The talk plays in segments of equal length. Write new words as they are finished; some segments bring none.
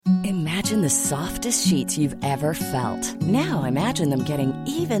Imagine the softest sheets you've ever felt. Now imagine them getting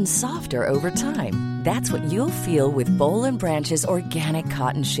even softer over time. That's what you'll feel with Boll and Branch's organic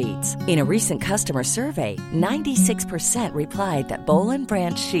cotton sheets. In a recent customer survey, 96% replied that Boll and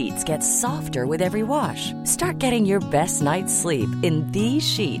Branch sheets get softer with every wash. Start getting your best night's sleep in these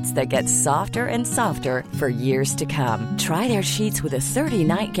sheets that get softer and softer for years to come. Try their sheets with a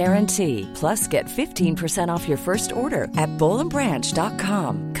 30-night guarantee. Plus, get 15% off your first order at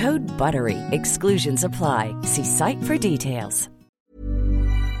bollandbranch.com. Code BUTTERY. Exclusions apply. See site for details.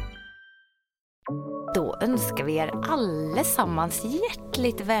 Då önskar vi er allesammans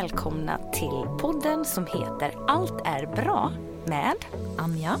hjärtligt välkomna till podden som heter Allt är bra med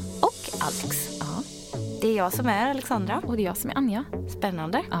Anja och Alex. Ja. Det är jag som är Alexandra. Och det är jag som är Anja.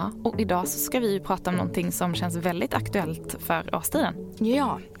 Spännande. Ja. Och idag så ska vi ju prata om någonting som känns väldigt aktuellt för årstiden.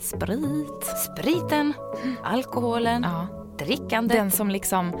 Ja, Spriten, alkoholen, drickandet. Den som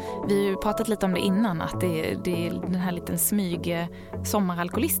liksom, vi har ju pratat lite om det innan, att det är den här liten smyg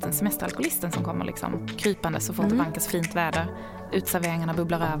sommaralkoholisten, semesteralkoholisten som kommer liksom krypande så fort det vankas fint väder. Utserveringarna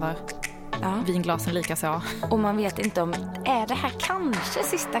bubblar över. Vinglasen lika så. Och man vet inte om, är det här kanske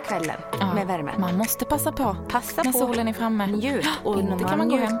sista kvällen med värme? Man måste passa på när solen är framme. Njut. Och inte man kan man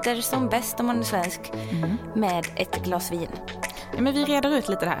njuter som bäst om man är svensk med ett glas vin. Ja, men vi reder ut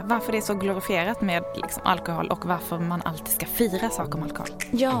lite där. Varför det är så glorifierat med liksom alkohol och varför man alltid ska fira saker om alkohol.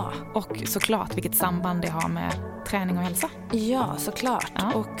 Ja. Och såklart vilket samband det har med träning och hälsa. Ja, såklart.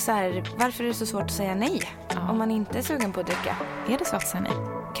 Ja. Och så här, varför är det så svårt att säga nej om man inte är sugen på att dricka? Är det svårt att säga nej?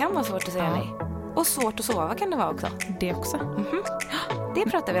 Kan vara svårt att säga nej. Och svårt att sova kan det vara också. Det också. Det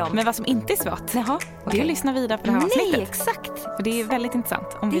pratar vi om. Men vad som inte är svårt, det är att lyssna vidare på det här avsnittet. Nej, exakt. För det är väldigt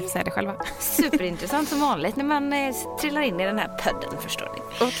intressant om vi får säga det själva. Superintressant som vanligt när man trillar in i den här podden, förstår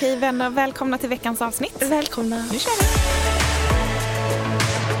ni. Okej vänner, välkomna till veckans avsnitt. Välkomna. Nu kör vi.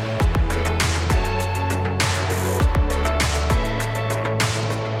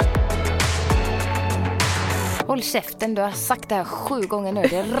 Håll käften, du har sagt det här 7 gånger nu,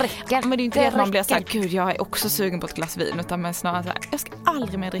 det räcker. Men det är inte det att man blir så här, gud jag är också sugen på ett glas vin, utan men snarare så här, jag ska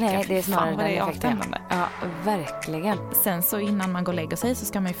aldrig mer dricka. Nej, det är snarare vad det är avtändande. Ja, verkligen. Sen så innan man går och lägger sig så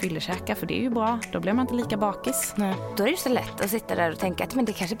ska man ju fyllekäka, för det är ju bra, då blir man inte lika bakis. Nej. Då är det ju så lätt att sitta där och tänka att men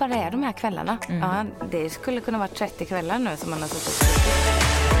det kanske bara är de här kvällarna. Ja, det skulle kunna vara 30 kvällar nu som man har suttit.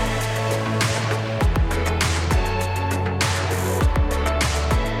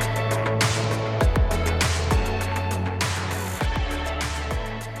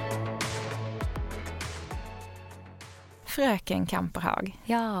 Fröken Kamperhag.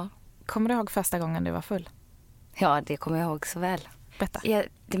 Ja. Kommer du ihåg första gången du var full? Ja, det kommer jag ihåg så väl. Berätta.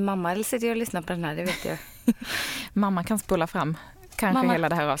 Mamma sitter och lyssnar på den här, det vet jag. Mamma kan spola fram kanske hela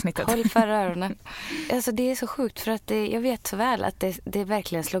det här avsnittet. Håll för öronen. Alltså det är så sjukt för att jag vet så väl att det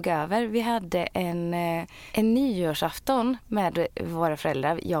verkligen slog över. Vi hade en nyårsafton med våra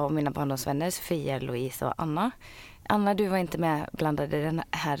föräldrar, jag och mina barndomsvänner, Sofia, Louise och Anna. Anna, du var inte med blandade i den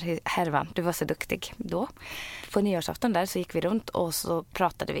här härvan. Du var så duktig då. På nyårsafton där så gick vi runt och så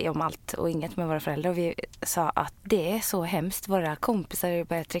pratade vi om allt och inget med våra föräldrar. Och vi sa att det är så hemskt. Våra kompisar har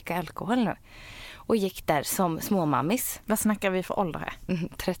börjat dricka alkohol nu. Och gick där som småmammis. Vad snackar vi för ålder här?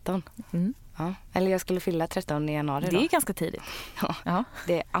 13. Ja. Eller jag skulle fylla 13 i januari då. Det är ganska tidigt. Ja.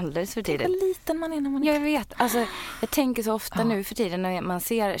 Det är alldeles för tidigt. Tänk vad liten man är när man är. Jag vet. Alltså, jag tänker så ofta nu för tiden när man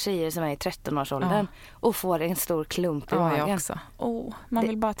ser tjejer som är i 13-årsåldern och får en stor klump i magen. Jag också. Man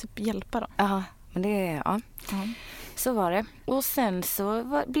vill bara typ hjälpa dem. Ja, men det är... Så var det. Och sen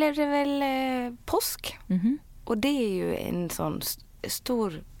så blev det väl påsk. Och det är ju en sån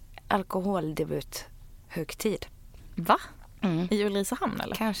stor alkoholdebut högtid. Va? I Ulricehamn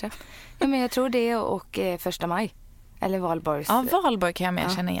eller? Kanske. Ja, men jag tror det och 1 maj. Eller Valborgs. Ja, Valborg kan jag mer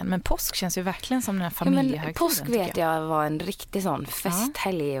känna igen. Men påsk känns ju verkligen som den här familjehögtiden. Påsk vet jag var en riktig sån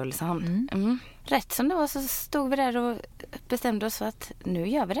festhelg i Ulricehamn. Rätt som det var så stod vi där och bestämde oss för att nu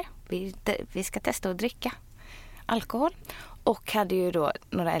gör vi det. Vi ska testa att dricka alkohol. Och hade ju då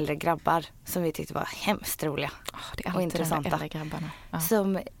några äldre grabbar som vi tyckte var hemskt roliga och intressanta.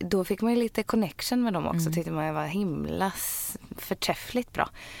 Som, då fick man ju lite connection med dem också. Tyckte man var himla förträffligt bra.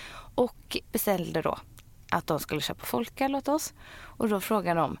 Och beställde då att de skulle köpa folköl åt oss. Och då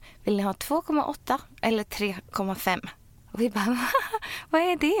frågade de, vill ni ha 2,8 eller 3,5? Och vi bara, vad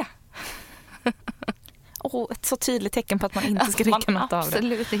är det? Ett så tydligt tecken på att man inte ska dricka något av det.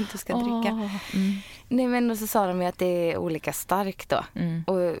 Absolut inte ska dricka. Nej, men och så sa de ju att det är olika starkt då.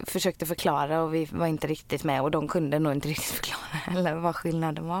 Och försökte förklara och vi var inte riktigt med. Och de kunde nog inte riktigt förklara eller vad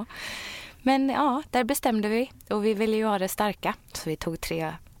skillnaden var. Men ja, där bestämde vi. Och vi ville ju ha det starka. Så vi tog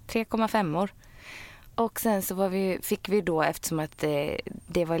 3,5-or. Och sen så fick vi då, eftersom att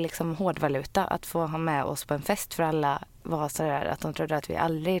det var liksom hårdvaluta att få ha med oss på en fest, för alla var så där att de trodde att vi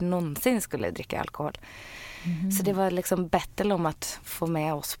aldrig någonsin skulle dricka alkohol. Så det var liksom battle om att få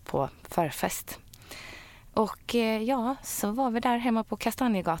med oss på förfest. Och så var vi där hemma på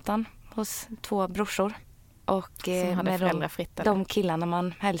Kastanjegatan hos 2 brorsor. Och som hade föräldrafritt, de killarna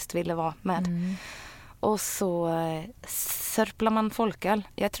man helst ville vara med. Och så sörplar man folköl.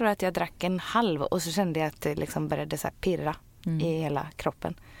 Jag tror att jag drack en halv och så kände jag att det liksom började så här pirra i hela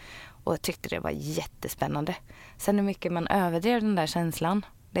kroppen. Och jag tyckte det var jättespännande. Sen hur mycket man överdrev den där känslan,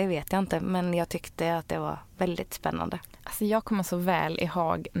 det vet jag inte. Men jag tyckte att det var väldigt spännande. Alltså jag kommer så väl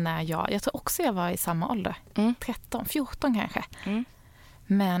ihåg när jag tror också jag var i samma ålder. 13, 14 kanske.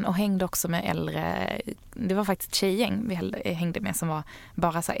 Men och hängde också med äldre, det var faktiskt ett tjejgäng vi hängde med som var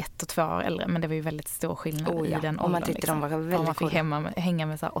bara så 1 och 2 år äldre, men det var ju väldigt stor skillnad i den åldern. Och man tyckte liksom. De var väldigt man fick hänga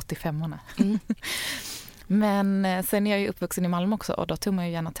med så 85-orna. Men sen är jag ju uppvuxen i Malmö också och då tog man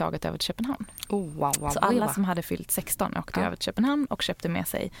ju gärna tåget över till Köpenhamn. Så alla som hade fyllt 16 åkte över till Köpenhamn och köpte med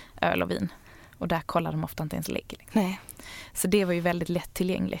sig öl och vin. Och där kollade de ofta inte ens ligg. Nej. Så det var ju väldigt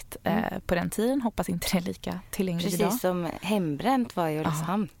lättillgängligt på den tiden. Hoppas inte det är lika tillgängligt idag. Precis som hembränt var ju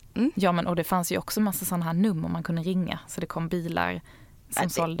liksom. Ja, men och det fanns ju också massa sådana här nummer man kunde ringa. Så det kom bilar som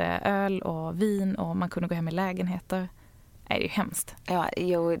sålde öl och vin och man kunde gå hem i lägenheter. Nej, det är ju hemskt. Ja,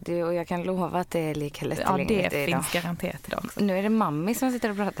 och jag kan lova att det är lika lättillgängligt. Ja, det finns garanterat idag också. Nu är det mammi som sitter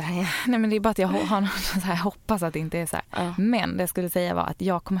och pratar här. Nej, men det är bara att jag har så här, hoppas att det inte är så här. Men det jag skulle säga var att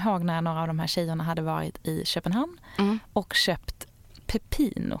jag kommer ihåg när några av de här tjejerna hade varit i Köpenhamn och köpt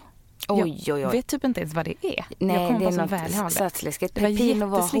Pepino. Jag vet typ inte ens vad det är. Nej, det är något sötsliskigt. Pepino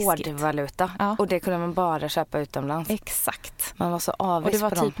var hårdvaluta och det kunde man bara köpa utomlands. Exakt. Man var så avis. Och det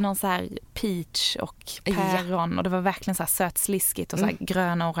var typ någon så här peach och päron och det var verkligen så här sötsliskigt och så här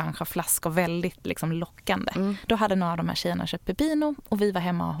gröna och orangea flaskor, väldigt liksom lockande. Då hade några av de här tjejerna köpt Pepino och vi var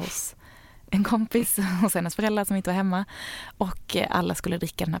hemma hos en kompis hos hennes föräldrar som inte var hemma och alla skulle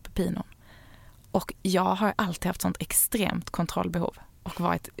dricka den här Pepinon. Och jag har alltid haft sånt extremt kontrollbehov och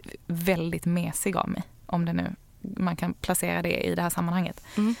varit väldigt mesig av mig, om det nu man kan placera det i det här sammanhanget.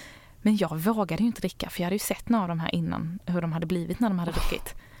 Men jag vågade ju inte dricka, för jag hade ju sett några av de här innan, hur de hade blivit när de hade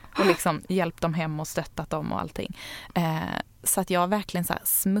druckit. Och liksom hjälpt dem hem och stöttat dem och allting. Så att jag verkligen så här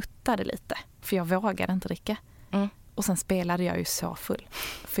smuttade lite, för jag vågade inte dricka. Och sen spelade jag ju så full.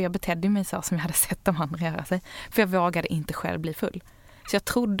 För jag betedde mig så som jag hade sett de andra göra sig. För jag vågade inte själv bli full. Så jag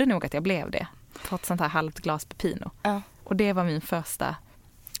trodde nog att jag blev det, trots sånt här halvt glas Pepino. Och det var min första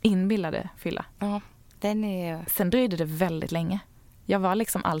inbillade fylla. Den är... Sen dröjde det väldigt länge. Jag var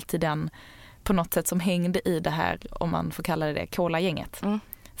liksom alltid den på något sätt som hängde i det här, om man får kalla det cola-gänget.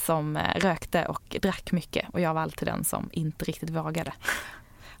 Som rökte och drack mycket. Och jag var alltid den som inte riktigt vågade.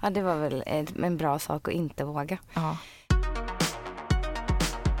 Ja, det var väl en bra sak att inte våga. Ja.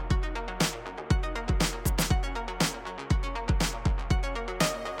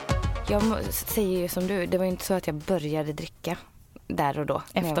 Jag säger ju som du, det var inte så att jag började dricka där och då.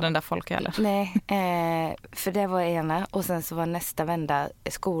 Efter den där folkölen? Nej, för det var ena och sen så var nästa vända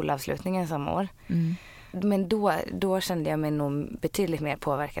skolavslutningen samma år. Men då kände jag mig nog betydligt mer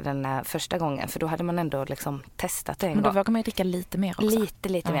påverkad än första gången, för då hade man ändå liksom testat det en gång. Men då vågar man ju dricka lite mer också.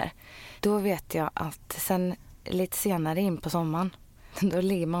 Lite mer. Då vet jag att sen lite senare in på sommaren, då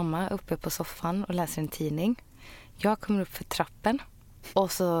ligger mamma uppe på soffan och läser en tidning. Jag kommer upp för trappen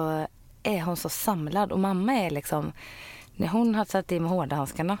och så är hon så samlad och mamma är liksom, när hon har satt i med hårda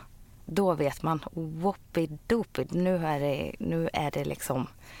handskarna, då vet man, whoopidopid, nu är det liksom,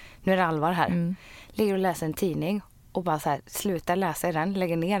 nu är det allvar här. Ligger och läser en tidning och bara så här, slutar läsa i den,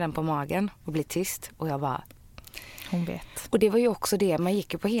 lägger ner den på magen och blir tyst och jag bara... Hon vet. Och det var ju också det, man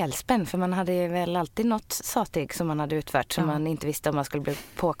gick ju på helspänn, för man hade väl alltid något satig som man hade utfört som man inte visste om man skulle bli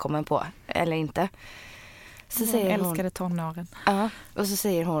påkommen på eller inte. Så säger hon, älskade tonåren. Ja, och så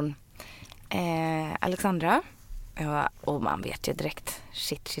säger hon, Alexandra, ja, och man vet ju direkt,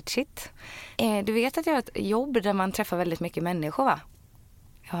 shit. Du vet att jag har ett jobb där man träffar väldigt mycket människor, va?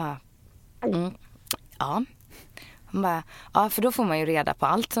 Ja. Ja. Hon bara, ja, för då får man ju reda på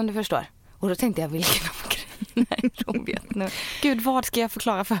allt, som du förstår. Och då tänkte jag, vilken av grejerna hon vet nu. Gud, vad ska jag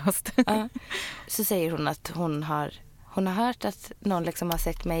förklara först? Ja. Så säger hon att hon har hört att någon liksom har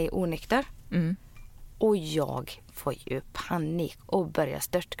sett mig onykter. Och jag får ju panik och börjar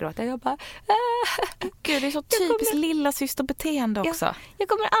störtgråta. Jag bara... Gud, det är så typiskt lilla systerbeteende också. Ja, jag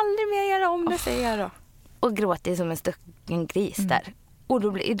kommer aldrig mer göra om det, säger jag då. Och gråter som en stucken gris där. Och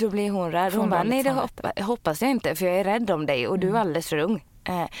då blir hon rädd. Hon bara, nej, det hoppas jag inte, för jag är rädd om dig och du är alldeles för ung.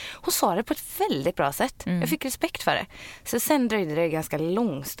 Hon sa det på ett väldigt bra sätt. Jag fick respekt för det. Så sen dröjde det ganska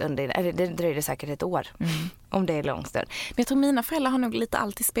lång stund. Det dröjde säkert ett år. Om det är lång stund. Men jag tror mina föräldrar har nog lite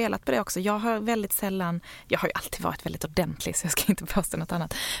alltid spelat på det också. Jag har väldigt sällan, jag har ju alltid varit väldigt ordentlig så jag ska inte påstå något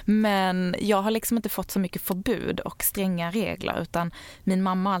annat. Men jag har liksom inte fått så mycket förbud och stränga regler, utan min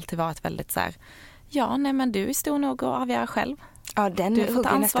mamma har alltid varit väldigt så här: ja, nej men du är stor nog att avgöra själv. Ja, du får ta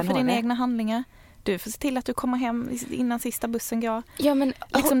ansvar för dina egna handlingar. Du får se till att du kommer hem innan sista bussen går. Ja, men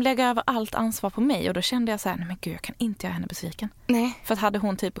liksom lägga över allt ansvar på mig. Och då kände jag så här, nej men gud, jag kan inte göra henne besviken. Nej. För att hade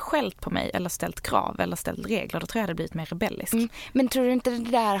hon typ skällt på mig eller ställt krav eller ställt regler, då tror jag det hade blivit mer rebellisk. Men tror du inte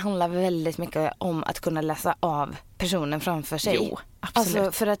det där handlar väldigt mycket om att kunna läsa av personen framför sig? Jo, absolut.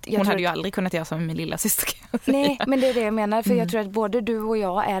 Alltså, för att hon hade ju aldrig kunnat göra som med min lilla syster. Nej, men det är det jag menar. För jag tror att både du och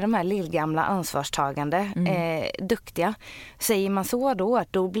jag är de här lillgamla ansvarstagande, duktiga. Säger man så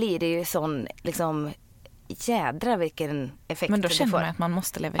då blir det ju sån liksom, jädra vilken effekt. Men då känner man att man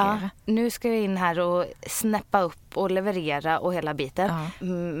måste leverera. Ja, nu ska jag in här och snäppa upp och leverera och hela biten. Ja.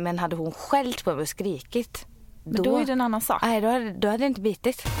 Men hade hon skällt på mig och skrikit, men då är det en annan sak. Nej, då hade det inte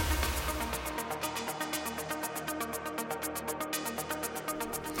bitit.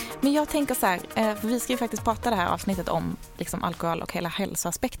 Men jag tänker så här, för vi ska ju faktiskt prata det här avsnittet om liksom alkohol och hela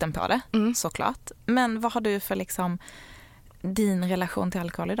hälsoaspekten på det, såklart. Men vad har du för liksom din relation till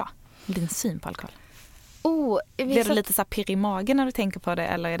alkohol idag? Din syn på alkohol? Blir du lite så här pirr i magen när du tänker på det,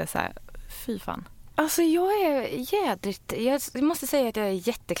 eller är det så här, fy fan? Alltså jag är jädrigt, jag måste säga att jag är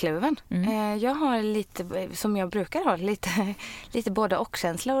jättekluven. Jag har lite, som jag brukar ha, lite både och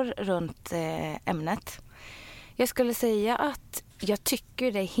känslor runt ämnet. Jag skulle säga att jag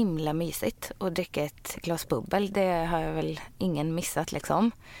tycker det är himla mysigt att dricka ett glas bubbel. Det har jag väl ingen missat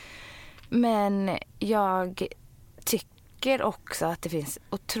liksom. Men jag tycker också att det finns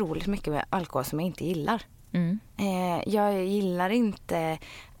otroligt mycket med alkohol som jag inte gillar. Jag gillar inte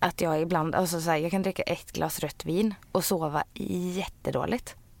att jag ibland, alltså så här, jag kan dricka ett glas rött vin och sova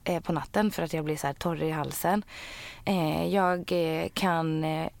jättedåligt på natten för att jag blir så här torr i halsen. Jag kan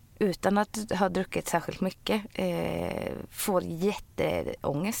utan att ha druckit särskilt mycket får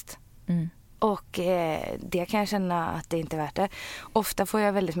jätteångest. Och det kan jag känna att det inte är värt det. Ofta får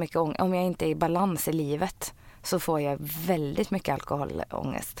jag väldigt mycket ångest. Om jag inte är i balans i livet så får jag väldigt mycket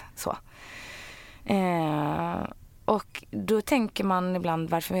alkoholångest. Så. Och då tänker man ibland,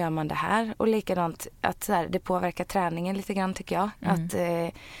 varför gör man det här? Och likadant att så här, det påverkar träningen lite grann, tycker jag. Att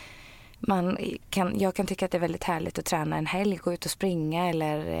jag kan tycka att det är väldigt härligt att träna en helg, gå ut och springa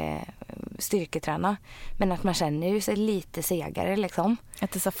eller styrketräna. Men att man känner ju sig lite segare liksom.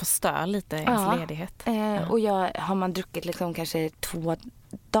 Att det så förstör lite ens ledighet. Och har man druckit liksom kanske 2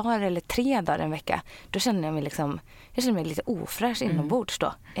 dagar eller 3 dagar en vecka, då känner jag mig liksom, lite ofräsch inombords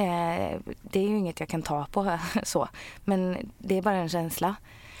då. Det är ju inget jag kan ta på så, men det är bara en känsla.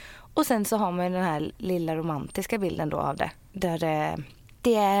 Och sen så har man den här lilla romantiska bilden då av det, där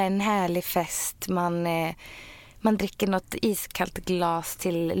det är en härlig fest, man dricker något iskallt glas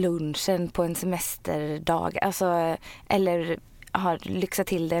till lunchen på en semesterdag, alltså, eller har lyxat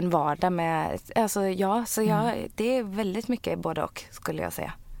till det en vardag med, alltså ja, så det är väldigt mycket både och, skulle jag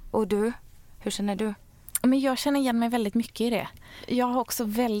säga. Och du, hur känner du? Men jag känner igen mig väldigt mycket i det. Jag har också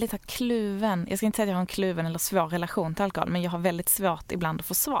väldigt kluven, jag ska inte säga att jag har en kluven eller svår relation till alkohol, men jag har väldigt svårt ibland att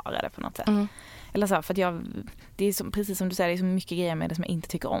försvara det på något sätt. Eller så, för att det är som, precis som du säger, det är så mycket grejer med det som jag inte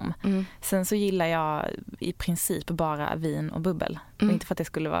tycker om. Sen så gillar jag i princip bara vin och bubbel. Inte för att det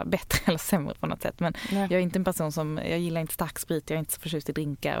skulle vara bättre eller sämre på något sätt, men jag är inte en person som, jag gillar inte stark sprit, jag är inte så förtjust i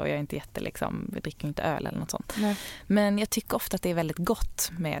drinkar och jag är inte jag dricker inte öl eller något sånt. Men jag tycker ofta att det är väldigt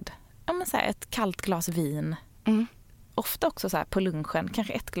gott med ett kallt glas vin. Ofta också så här på lunchen,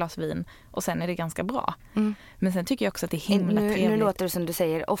 kanske ett glas vin och sen är det ganska bra. Men sen tycker jag också att det är himla trevligt. Nu låter det som du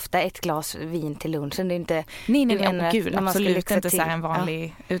säger, ofta ett glas vin till lunchen. Det är inte... Nej, gud, absolut inte så här en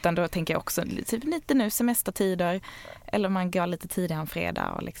vanlig... Ja. Utan då tänker jag också typ lite nu semestertider. Eller man går lite tidigare en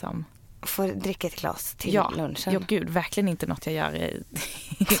fredag och liksom... Får dricka ett glas till lunchen. Ja, gud, verkligen inte något jag gör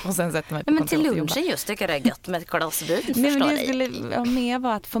och sen sätter mig på men till lunchen just tycker jag det är gött med ett glas vin, förstår men det skulle mer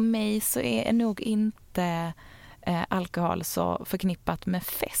vara att för mig så är nog inte... alkohol så förknippat med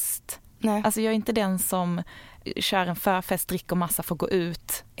fest. Nej. Alltså jag är inte den som kör en förfest, dricker massa, får gå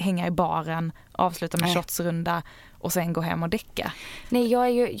ut, hänga i baren, avsluta med shotsrunda och sen gå hem och däcka. Nej,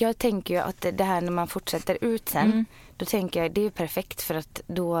 jag tänker ju att det här när man fortsätter ut sen, då tänker jag det är perfekt, för att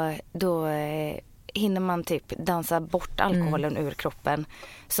då hinner man typ dansa bort alkoholen ur kroppen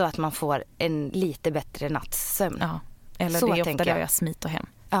så att man får en lite bättre nattsömn. Ja, eller så det är ofta där jag smiter hem.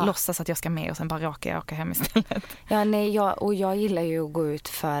 Ja. Låtsas att jag ska med och sen bara åka hem istället. Ja, nej, jag gillar ju att gå ut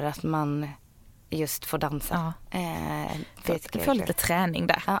för att man just få dansa. Du får lite träning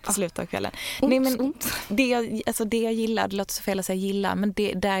där på slutet av kvällen. Ont. Det jag gillar, det låter så fel att säga gillar, men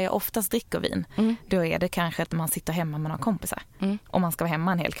där jag oftast dricker vin, då är det kanske att man sitter hemma med några kompisar. Om man ska vara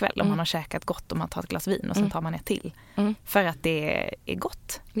hemma en hel kväll, om man har käkat gott och man tar ett glas vin och sen tar man ett till. För att det är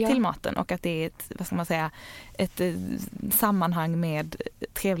gott till maten och att det är ett, vad ska man säga, ett sammanhang med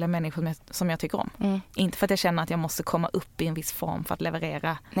trevliga människor som jag tycker om. Inte för att jag känner att jag måste komma upp i en viss form för att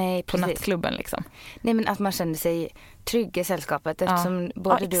leverera på nattklubben liksom. Nej, men att man känner sig trygg i sällskapet eftersom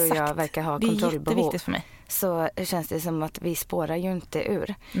både du och jag verkar ha kontrollbehov. Det är jätteviktigt för mig. Så känns det som att vi spårar ju inte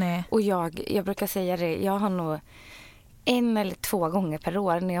ur. Nej. Och jag brukar säga det, jag har nog 1 eller 2 gånger per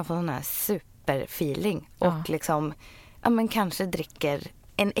år när jag får sån här superfeeling och liksom, men kanske dricker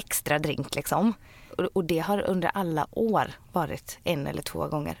en extra drink liksom. Och det har under alla år varit 1 eller 2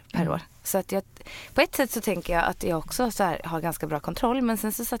 gånger per år. Så att på ett sätt så tänker jag att jag också så här har ganska bra kontroll. Men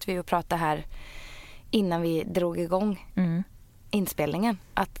sen så satt vi och pratade här innan vi drog igång inspelningen.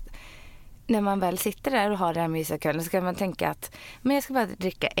 Att när man väl sitter där och har det här mysiga kvällen så kan man tänka att men jag ska bara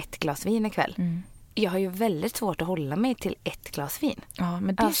dricka 1 glas vin ikväll. Jag har ju väldigt svårt att hålla mig till 1 glas vin. Ja,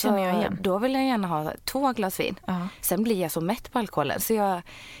 men det känner jag igen. Då vill jag gärna ha 2 glas vin. Sen blir jag så mätt på alkoholen. Så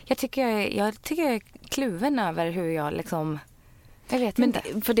jag tycker jag är kluven över hur jag liksom... Jag vet inte.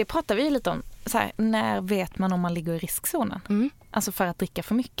 För det pratar vi ju lite om. Så här, när vet man om man ligger i riskzonen? Alltså för att dricka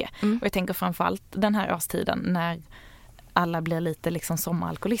för mycket. Och jag tänker framförallt den här årstiden när alla blir lite liksom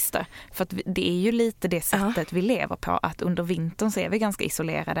sommaralkoholister. För att det är ju lite det sättet vi lever på. Att under vintern så är vi ganska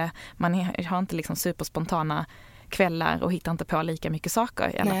isolerade. Man har inte liksom superspontana kvällar och hittar inte på lika mycket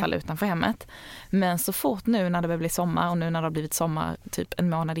saker. I alla fall utanför hemmet. Men så fort nu när det börjar bli sommar och nu när det har blivit sommar typ 1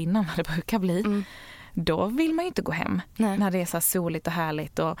 månad innan vad det brukar bli. Då vill man ju inte gå hem. När det är så här soligt och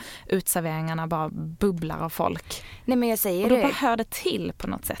härligt och utserveringarna bara bubblar av folk. Nej, men jag säger och då bara hör det till på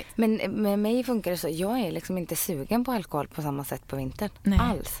något sätt. Men med mig funkar det så. Jag är liksom inte sugen på alkohol på samma sätt på vintern.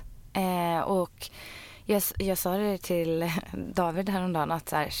 Alls. Och jag sa det till David häromdagen att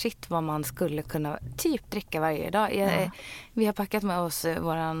så här, shit vad man skulle kunna typ dricka varje dag. Vi har packat med oss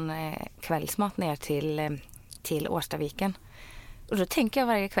våran kvällsmat ner till Årstaviken. Och då tänker jag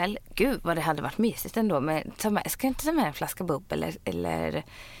varje kväll, gud vad det hade varit mysigt ändå. Men ska jag inte ta med en flaska bubbel eller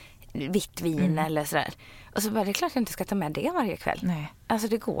vitt vin eller sådär. Och så bara, det är klart jag inte ska ta med det varje kväll. Nej. Alltså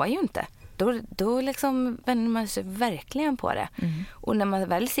det går ju inte. Då liksom vänder man sig verkligen på det. Och när man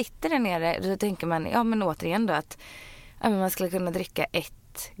väl sitter där nere då tänker man, men återigen då att man skulle kunna dricka 1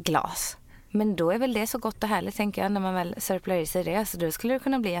 glas. Men då är väl det så gott och härligt tänker jag när man väl sörplar i sig det. Så då skulle det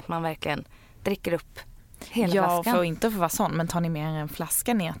kunna bli att man verkligen dricker upp hela flaskan. För inte för att vara sån, men tar ni med en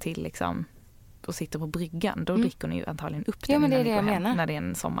flaska ner till liksom och sitter på bryggan, då dricker ni ju antagligen upp den men det är det jag menar. När det är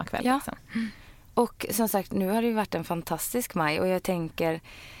en sommarkväll. Ja. Liksom. Och som sagt, nu har det ju varit en fantastisk maj och jag tänker,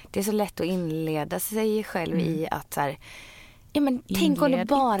 det är så lätt att inleda sig själv i att så här, tänk om det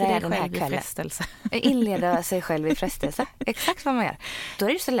bara är den här kvällen. Inleda sig själv i frestelse. Exakt vad man gör. Då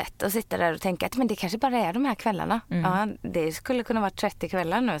är det så lätt att sitta där och tänka att men det kanske bara är de här kvällarna. Ja, det skulle kunna vara 30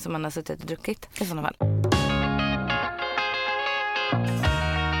 kvällar nu som man har suttit och druckit i sådana fall.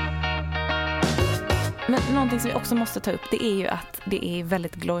 Men någonting som vi också måste ta upp, det är ju att det är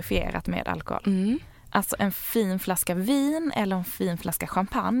väldigt glorifierat med alkohol. Alltså en fin flaska vin eller en fin flaska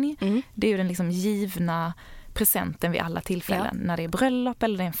champagne, det är ju den liksom givna presenten vid alla tillfällen. När det är bröllop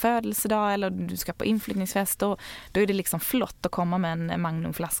eller det är en födelsedag eller du ska på inflyttningsfest, då är det liksom flott att komma med en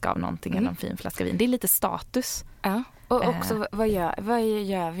magnumflaska av någonting eller en fin flaska vin. Det är lite status. Ja, och också vad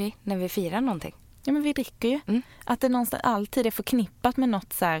gör vi när vi firar någonting? Ja, men vi dricker ju. Att det någonstans alltid är förknippat med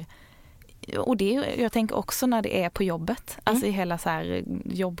något så här. Och det är, jag tänker också när det är på jobbet, alltså i hela så här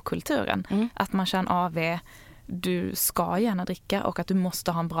jobbkulturen, att man känner AV, du ska gärna dricka och att du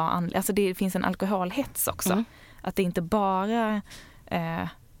måste ha en bra anledning. Alltså det finns en alkoholhets också. Att det inte bara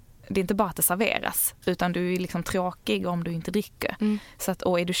att det serveras, utan du är liksom tråkig om du inte dricker. Så att,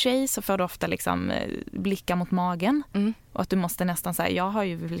 och är du tjej så får du ofta liksom blicka mot magen. Och att du måste nästan säga, jag har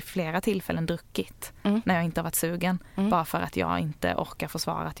ju vid flera tillfällen druckit när jag inte har varit sugen. Bara för att jag inte orkar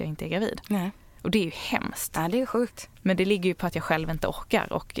försvara att jag inte är gravid. Nej. Och det är ju hemskt. Ja, det är sjukt. Men det ligger ju på att jag själv inte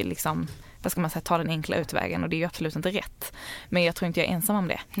orkar och liksom, vad ska man säga, ta den enkla utvägen. Och det är ju absolut inte rätt. Men jag tror inte jag är ensam om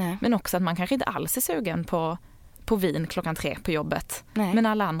det. Nej. Men också att man kanske inte alls är sugen på vin 3:00 på jobbet. Nej. Men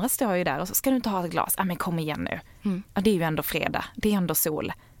alla andra står ju där och så, ska du inte ha ett glas? Men kom igen nu. Ja, det är ju ändå fredag. Det är ändå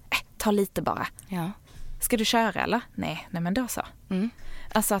sol. Ta lite bara. Ja. Ska du köra eller? Nej men då så.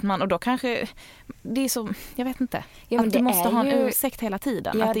 Alltså att man, och då kanske det är så, jag vet inte. Ja, att du måste ha en ursäkt hela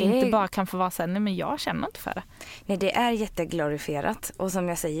tiden. Ja, att det inte bara kan få vara så här, nej men jag känner inte för det. Nej, det är jätteglorifierat. Och som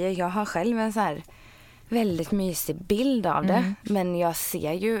jag säger, jag har själv en så här väldigt mysig bild av det. Men jag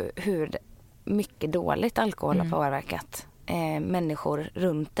ser ju hur mycket dåligt alkohol har påverkat människor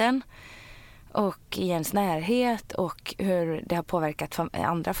runt en och i ens närhet och hur det har påverkat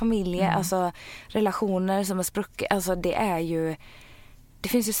andra familjer, alltså relationer som har spruckit. Alltså det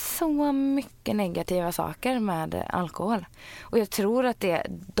finns ju så mycket negativa saker med alkohol. Och jag tror att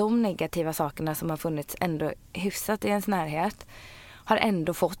de negativa sakerna som har funnits ändå hyfsat i ens närhet har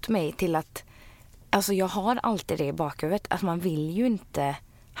ändå fått mig till att, alltså jag har alltid det i bakhuvudet, att man vill ju inte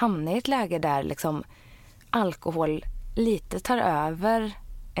hamna i ett läge där liksom alkohol lite tar över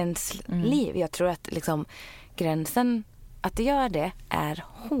ens liv. Jag tror att liksom gränsen att det gör det är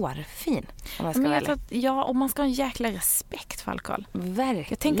hårfin. Om man ska men jag tror att, och man ska ha en jäkla respekt för alkohol. Verkligen.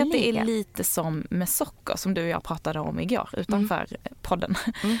 Jag tänker att det är lite som med socker som du och jag pratade om igår utanför podden.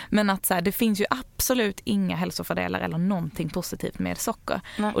 Men att så här, det finns ju absolut inga hälsofördelar eller någonting positivt med socker.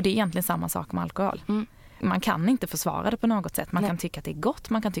 Nej. Och det är egentligen samma sak med alkohol. Man kan inte försvara det på något sätt. Man kan tycka att det är gott,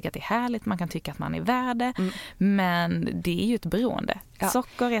 man kan tycka att det är härligt, man kan tycka att man är värd det. Men det är ju ett beroende. Ja.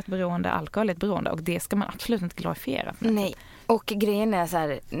 Socker är ett beroende, alkohol är ett beroende och det ska man absolut inte glorifiera. Nej, och grejen är så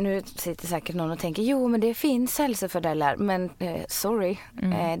här, nu sitter säkert någon och tänker jo men det finns hälsofördelar, men sorry,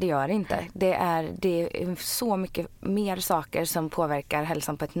 det gör det inte. Det är så mycket mer saker som påverkar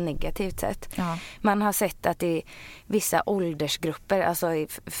hälsan på ett negativt sätt. Ja. Man har sett att i vissa åldersgrupper, alltså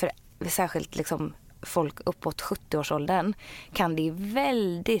särskilt liksom folk uppåt 70-årsåldern kan det i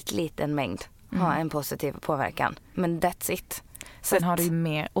väldigt liten mängd ha en positiv påverkan. Men that's it. Sen har du ju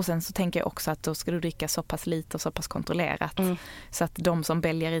mer, och sen så tänker jag också att då ska du dricka så pass lite och så pass kontrollerat. Så att de som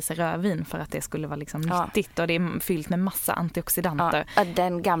väljer i sig rödvin för att det skulle vara liksom nyttigt och det är fyllt med massa antioxidanter. Ja,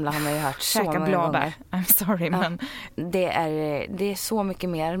 den gamla har man ju hört så många gånger. I'm sorry, men det är så mycket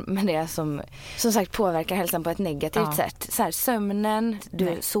mer med det som sagt påverkar hälsan på ett negativt sätt. Så här, sömnen,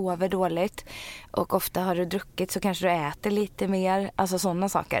 du sover dåligt och ofta har du druckit så kanske du äter lite mer, alltså sådana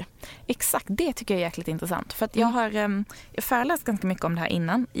saker. Exakt, det tycker jag är jäkligt intressant för att jag har föreläst ganska mycket om det här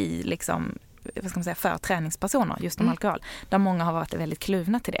innan i liksom, vad ska man säga, för träningspersoner just om alkohol, där många har varit väldigt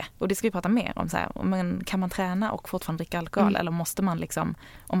kluvna till det. Och det ska vi prata mer om så här, men kan man träna och fortfarande dricka alkohol eller måste man liksom,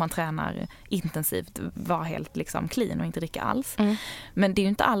 om man tränar intensivt, vara helt liksom clean och inte dricka alls. Men det är ju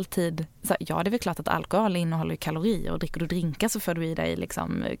inte alltid så, det är väl klart att alkohol innehåller kalorier och dricker du drinkar så får du i dig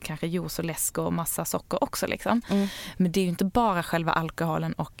liksom kanske juice och läsk och massa socker också liksom. Men det är ju inte bara själva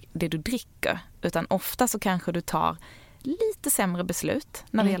alkoholen och det du dricker, utan ofta så kanske du tar lite sämre beslut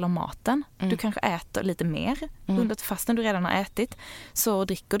när det gäller maten. Du kanske äter lite mer fastän du redan har ätit. Så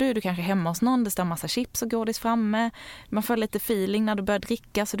dricker du kanske hemma hos någon, det står massa chips och godis framme. Man får lite feeling när du börjar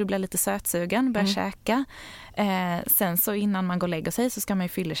dricka så du blir lite sötsugen, börjar käka. Sen så innan man går och lägger sig så ska man ju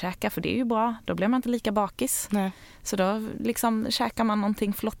fyllekäka för det är ju bra. Då blir man inte lika bakis. Nej. Så då liksom käkar man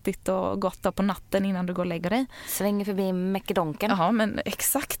någonting flottigt och gott på natten innan du går och lägger dig. Svänger förbi mäckedonken. Ja, men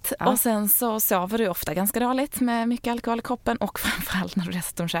exakt. Ja. Och sen så sover du ofta ganska dåligt med mycket alkohol i kroppen och framförallt när du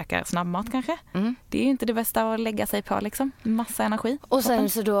dessutom käkar snabbmat kanske. Det är ju inte det bästa att lägga sig på liksom. Massa energi. Och sen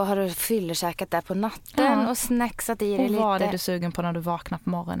så då har du fyllekäkat där på natten och snacksat i dig lite. Och vad är du sugen på när du vaknar på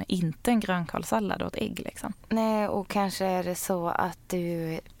morgonen? Inte en grönkålssallad och ett ägg liksom. Nej, och kanske är det så att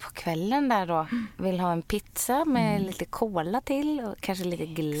du på kvällen där då vill ha en pizza med lite cola till och kanske lite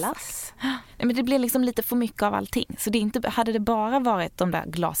glass. Nej, men det blir liksom lite för mycket av allting. Så det är inte, hade det bara varit de där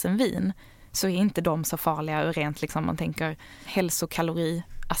glasen vin så är inte de så farliga ur rent liksom man tänker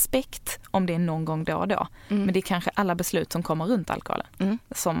hälsokaloriaspekt om det är någon gång då och då. Men det är kanske alla beslut som kommer runt alkoholen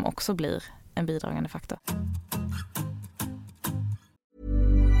som också blir en bidragande faktor.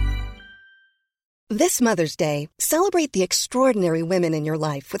 This Mother's Day, celebrate the extraordinary women in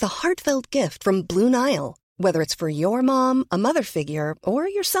your life with a heartfelt gift from Blue Nile. Whether it's for your mom, a mother figure, or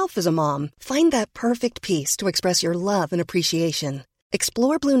yourself as a mom, find that perfect piece to express your love and appreciation.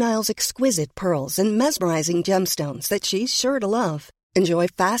 Explore Blue Nile's exquisite pearls and mesmerizing gemstones that she's sure to love. Enjoy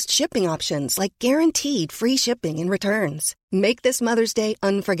fast shipping options like guaranteed free shipping and returns. Make this Mother's Day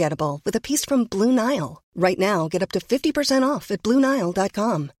unforgettable with a piece from Blue Nile. Right now, get up to 50% off at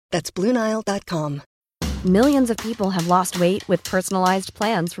BlueNile.com. That's BlueNile.com. Millions of people have lost weight with personalized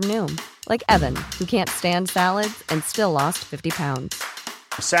plans from Noom. Like Evan, who can't stand salads and still lost 50 pounds.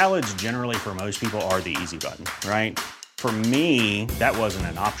 Salads generally for most people are the easy button, right? For me, that wasn't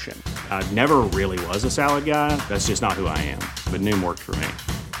an option. I never really was a salad guy. That's just not who I am. But Noom worked for me.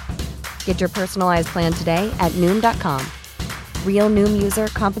 Get your personalized plan today at Noom.com. Real Noom user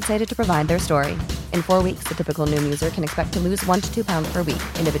compensated to provide their story. In 4 weeks, the typical Noom user can expect to lose 1 to 2 pounds per week.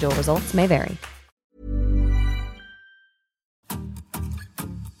 Individual results may vary.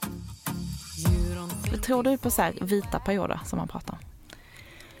 Tror du på så här vita perioder som man pratar om?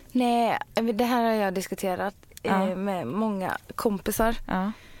 Nej, det här har jag diskuterat med många kompisar.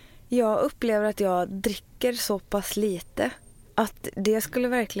 Jag upplever att jag dricker så pass lite att det skulle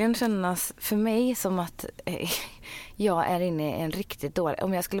verkligen kännas för mig som att jag är inne i en riktigt dålig...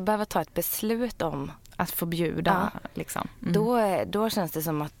 Om jag skulle behöva ta ett beslut om att förbjuda liksom. Då känns det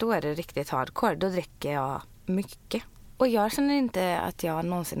som att då är det riktigt hardcore. Då dricker jag mycket. Och jag känner inte att jag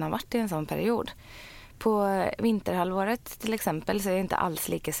någonsin har varit i en sån period. På vinterhalvåret till exempel så är jag inte alls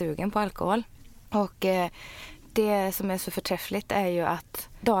lika sugen på alkohol. Och det som är så förträffligt är ju att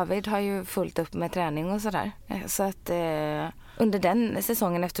David har ju fullt upp med träning och sådär. Så att under den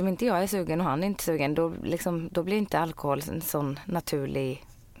säsongen, eftersom inte jag är sugen och han är inte sugen, då blir inte alkohol en sån naturlig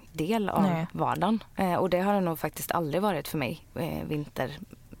del av vardagen. Och det har det nog faktiskt aldrig varit för mig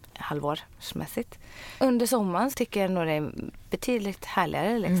vinterhalvårsmässigt. Under sommaren tycker jag nog det är betydligt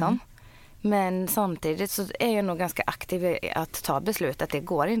härligare liksom. Men samtidigt så är jag nog ganska aktiv i att ta beslut att det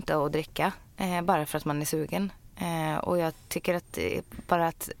går inte att dricka bara för att man är sugen. Och jag tycker att bara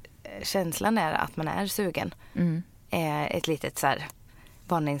att känslan är att man är sugen är ett litet så här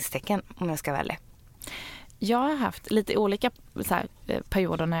varningstecken om jag ska välja. Jag har haft lite olika så här,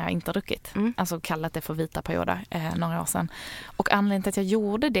 perioder när jag inte har druckit. Alltså kallat det för vita perioder några år sedan. Och anledningen till att jag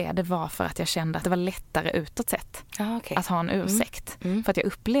gjorde det var för att jag kände att det var lättare utåt sett att ha en ursäkt. För att jag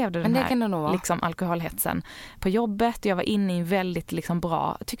upplevde den här liksom, alkoholhetsen på jobbet. Jag var inne i en väldigt liksom,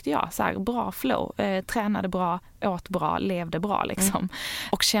 bra, tyckte jag, så här, bra flow. Tränade bra, åt bra, levde bra. Liksom.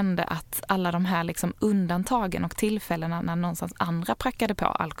 Och kände att alla de här liksom, undantagen och tillfällena när någonstans andra prackade på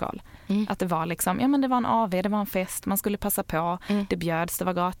alkohol. Att det var liksom, ja men det var en AV, det var en fest, man skulle passa på. Det bjöds, det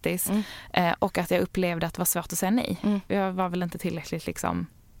var gratis. Och att jag upplevde att det var svårt att säga nej. Jag var väl inte tillräckligt liksom,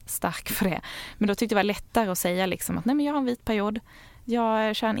 stark för det. Men då tyckte jag det var lättare att säga liksom, att nej, men jag har en vit period.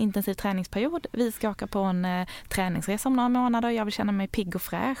 Jag kör en intensiv träningsperiod. Vi ska åka på en träningsresa om några månader. Jag vill känna mig pigg och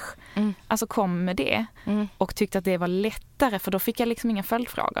fräsch. Alltså kom med det. Och tyckte att det var lättare, för då fick jag liksom inga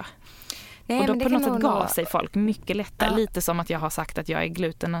följdfrågor. Nej, och då på något sätt gav sig folk mycket lättare. Lite som att jag har sagt att jag är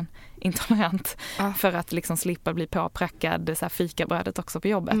glutenintolerant för att liksom slippa bli påprackad så här fikabrödet också på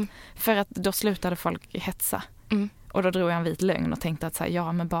jobbet. För att då slutade folk hetsa. Och då drog jag en vit lögn och tänkte att så här,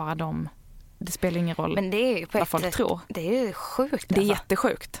 ja men bara det spelar ingen roll. Men det är ju vad folk tror. Det är ju sjukt. Det är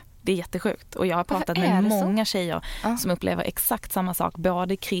jättesjukt. Det är jättesjukt. Och jag har pratat med många tjejer som upplever exakt samma sak.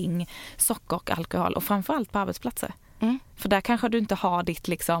 Både kring socker och alkohol. Och framförallt på arbetsplatser. För där kanske du inte har ditt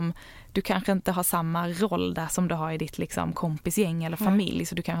liksom, du kanske inte har samma roll där som du har i ditt liksom kompisgäng eller familj.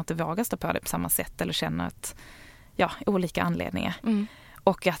 Så du kanske inte vågar stå på det på samma sätt eller känna att, olika anledningar.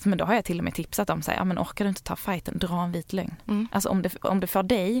 Och att, men då har jag till och med tipsat om så här, ja men orkar du inte ta fighten, dra en vit lögn. Alltså om det får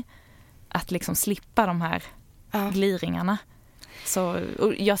dig att liksom slippa de här gliringarna. Så,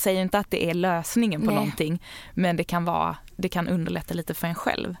 och jag säger inte att det är lösningen på någonting, men det kan underlätta lite för en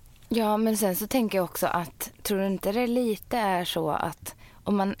själv. Ja, men sen så tänker jag också att, tror du inte det lite är så att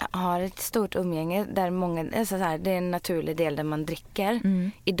om man har ett stort umgänge där många, alltså så här, det är en naturlig del där man dricker,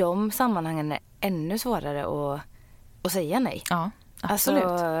 i de sammanhangen är det ännu svårare att säga nej. Ja, absolut.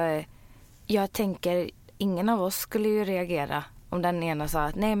 Alltså, jag tänker, ingen av oss skulle ju reagera om den ena sa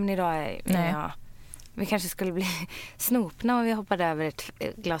att nej men idag är vi kanske skulle bli snopna om vi hoppade över ett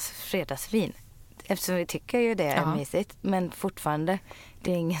glas fredagsvin. Eftersom vi tycker ju det är mysigt. Men fortfarande,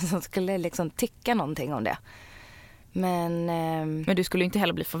 det är ingen som skulle liksom tycka någonting om det. Men du skulle inte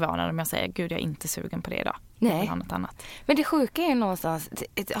heller bli förvånad om jag säger, gud jag är inte sugen på det idag. Nej. Jag vill ha något annat. Men det sjuka är ju någonstans,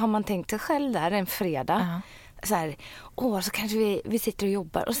 har man tänkt sig själv där en fredag. Så här, så kanske vi sitter och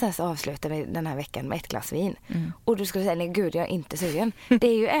jobbar och sen så avslutar vi den här veckan med ett glas vin. Och du skulle säga, nej gud jag är inte sugen. Det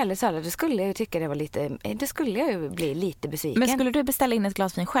är ju ärligt så här, det skulle jag ju tycka det skulle jag ju bli lite besviken. Men skulle du beställa in ett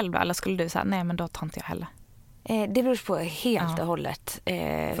glas vin själv då? Eller skulle du säga, nej men då tar inte jag heller? Det beror på helt och hållet.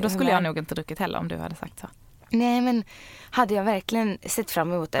 För då skulle jag nog inte druckit heller om du hade sagt så. Nej, men hade jag verkligen sett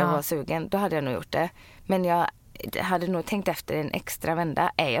fram emot det och var sugen, då hade jag nog gjort det. Men jag hade nog tänkt efter en extra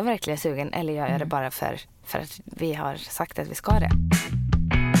vända. Är jag verkligen sugen eller gör jag det bara för att vi har sagt att vi ska det?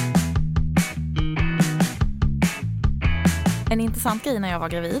 En intressant grej när jag var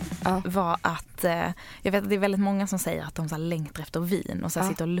gravid var att jag vet att det är väldigt många som säger att de så här längtar efter vin och så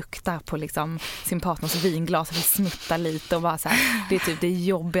sitter och luktar på liksom sin partners vinglas och vill smutta lite och bara så här, det är typ det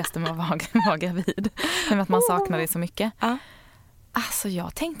jobbigaste med att vara gravid. Men att man saknar det så mycket. Alltså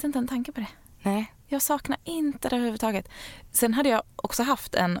jag tänkte inte en tanke på det. Nej. Jag saknar inte det överhuvudtaget. Sen hade jag också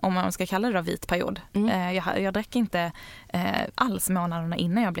haft en, om man ska kalla det då, vit period. Jag drack inte alls månaderna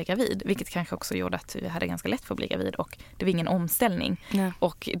innan jag blev gravid. Vilket kanske också gjorde att vi hade ganska lätt för att bli gravid. Och det var ingen omställning.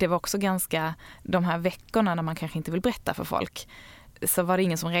 Och det var också ganska, de här veckorna när man kanske inte vill berätta för folk. så var det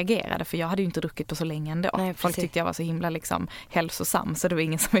ingen som reagerade, för jag hade ju inte druckit på så länge ändå. Nej, folk tyckte jag var så himla liksom hälsosam, så det var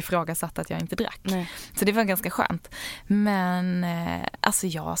ingen som ifrågasatte att jag inte drack. Nej. Så det var ganska skönt. Men alltså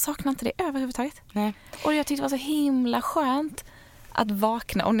jag saknar inte det överhuvudtaget. Nej. Och jag tyckte det var så himla skönt att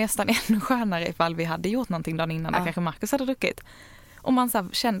vakna, och nästan ännu skönare ifall vi hade gjort någonting dagen innan, där kanske Marcus hade druckit. Och man så här,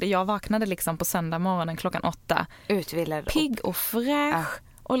 kände, jag vaknade liksom på söndag morgonen 8:00. Utvilad. Pigg och fräsch.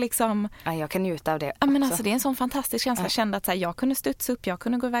 Och liksom, Ja, jag kan njuta av det. ja, men alltså, det är en sån fantastisk känsla. Jag kände att så här, jag kunde studsa upp, jag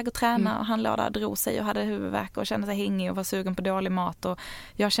kunde gå iväg och träna, och han låg där, drog sig och hade huvudvärk och kände sig hängig och var sugen på dålig mat, och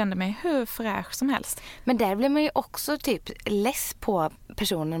jag kände mig hur fräsch som helst. Men där blir man ju också typ less på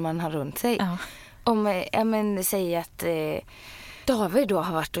personer man har runt sig. Ja. Om jag säger att David då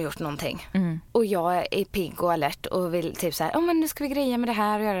har varit och gjort någonting. Och jag är pigg och alert och vill typ så här, men nu ska vi greja med det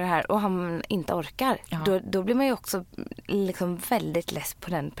här och göra det här, och han inte orkar. Ja. Då blir man ju också liksom väldigt less på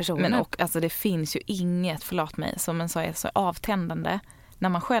den personen. Men och, alltså, det finns ju inget, förlåt mig, som en så är så avtändande när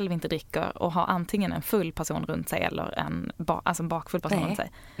man själv inte dricker och har antingen en full person runt sig eller en bakfull person runt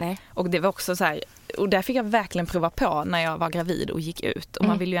sig. Nej. Och det var också så här, och där fick jag verkligen prova på när jag var gravid och gick ut. Och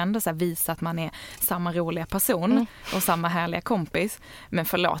man vill ju ändå så här visa att man är samma roliga person och samma härliga kompis. Men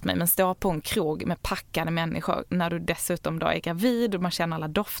förlåt mig, men stå på en krog med packade människor när du dessutom då är gravid och man känner alla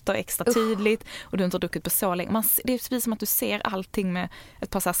dofter extra tydligt och du inte har druckit på så länge. Det är precis som att du ser allting med ett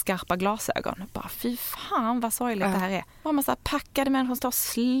par så här skarpa glasögon. Bara fy fan vad sorgligt det här är. Och man så här packade människor står och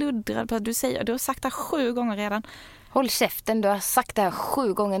sluddrar på att du har sagt det 7 gånger redan. Håll käften, du har sagt det här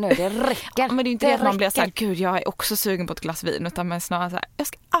 7 gånger nu, det räcker. Ja, men det är inte det att man blir så här, gud jag är också sugen på ett glas vin, utan man är snarare så här, jag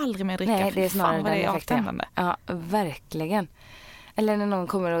ska aldrig mer dricka. Nej, det är snarare fan vad det är avtändande. Ja, verkligen. Eller när någon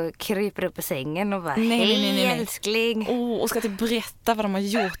kommer och kryper upp i sängen och bara, nej. älskling. Och ska typ berätta vad de har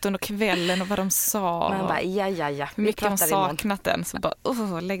gjort under kvällen och vad de sa. Man bara, ja. Hur mycket de saknat den. Så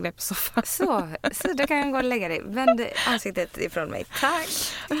bara, lägg dig på soffan. Så du kan gå och lägga dig. Vänd ansiktet ifrån mig. Tack.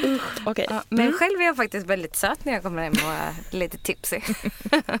 Okay. Ja, men själv är jag faktiskt väldigt söt när jag kommer hem och är lite tipsig.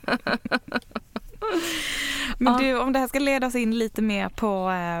 Men du, om det här ska leda oss in lite mer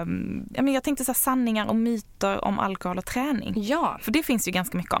på jag tänkte så här, sanningar och myter om alkohol och träning. Ja. För det finns ju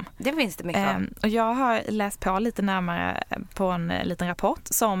ganska mycket om. Det finns det mycket om. Och jag har läst på lite närmare på en liten rapport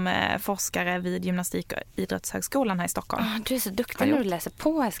som forskare vid Gymnastik- och idrottshögskolan här i Stockholm. Du är så duktig när du läser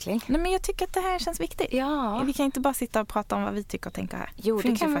på, älskling. Nej, men jag tycker att det här känns viktigt. Ja. Vi kan inte bara sitta och prata om vad vi tycker och tänker här. Jo,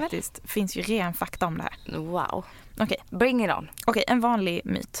 det kan vi väl. Finns ju ren fakta om det här. Wow. Okej. Bring it on. Okej, en vanlig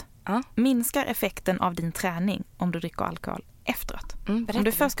myt. Minskar effekten av din träning om du dricker alkohol efteråt? Om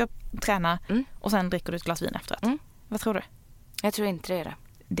du först ska träna och sen dricker du ett glas vin efteråt. Vad tror du? Jag tror inte det är det.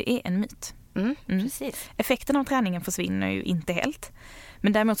 Det är en myt. Precis. Effekten av träningen försvinner ju inte helt.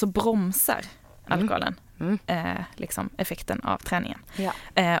 Men däremot så bromsar alkoholen liksom effekten av träningen.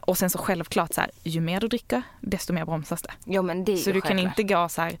 Ja. Och sen så självklart så här, ju mer du dricker desto mer bromsas det. Jo, men det är så du kan inte gå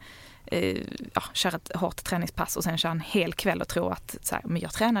så här köra ett hårt träningspass och sen köra en hel kväll och tro att så här, men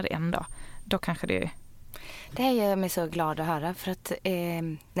jag tränade en dag. Då kanske det Det här gör mig så glad att höra för att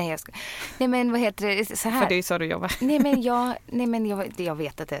nej men vad heter det så här. För det är så du jobbar. Jag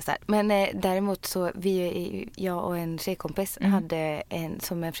vet att det är så här. Men däremot så jag och en tjejkompis hade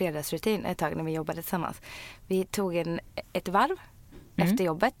som en fredagsrutin ett tag när vi jobbade tillsammans. Vi tog ett varv efter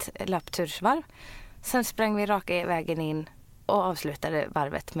jobbet, löptursvarv. Sen sprang vi raka vägen in och avslutade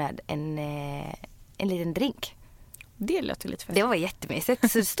varvet med en liten drink. Det låter lite fett. Det var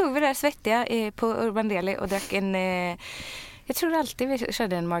jättemysigt. Så stod vi där svettiga på Urban Deli och drack jag tror alltid vi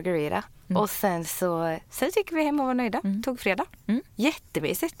körde en margarita. Och sen gick vi hem och var nöjda. Tog fredag.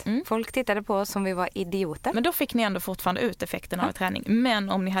 Jättemysigt. Folk tittade på oss som vi var idioter. Men då fick ni ändå fortfarande ut effekten av träning. Men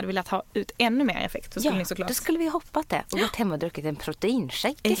om ni hade velat ha ut ännu mer effekt så skulle ni såklart... då skulle vi hoppat det och gått hem och druckit en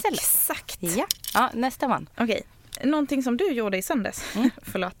proteinshake istället. Exakt. Ja, nästa man. Okej. Någonting som du gjorde i söndags.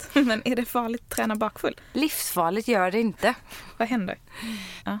 Förlåt. Men är det farligt att träna bakfull? Livsfarligt gör det inte. Vad händer?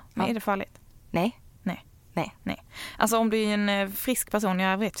 Men är det farligt? Nej. Alltså om du är en frisk person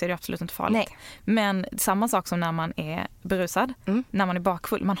jag vet så är det absolut inte farligt. Nej. Men samma sak som när man är berusad, när man är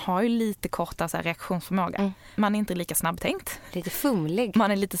bakfull. Man har ju lite kortare så här reaktionsförmåga. Man är inte lika snabbtänkt. Lite fumlig.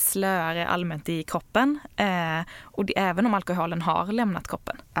 Man är lite slöare allmänt i kroppen. Och även om alkoholen har lämnat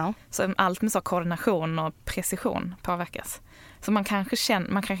kroppen. Så allt med så koordination och precision påverkas. Så man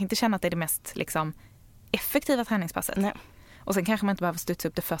kanske inte känner att det är det mest liksom, effektiva träningspasset. Nej. Och sen kanske man inte behöver studsa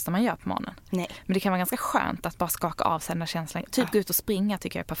upp det första man gör på morgonen. Nej. Men det kan vara ganska skönt att bara skaka av sig den där känslan. Typ gå ut och springa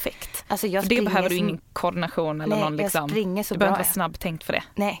tycker jag är perfekt. Alltså för det behöver du ingen koordination eller någon liksom. Jag springer så du bra. behöver inte vara snabbtänkt för det.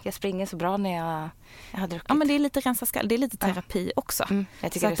 Nej, jag springer så bra när jag har druckit. Ja, men det är lite rensa skall. Det är lite terapi också.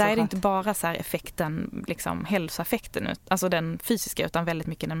 Jag så att där är det inte bara så här effekten, liksom hälsoeffekten, alltså den fysiska utan väldigt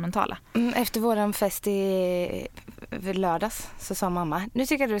mycket den mentala. Efter våran fest lördags så sa mamma, nu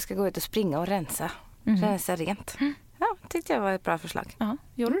tycker jag att du ska gå ut och springa och rensa rent. Ja, tyckte jag var ett bra förslag. Ja,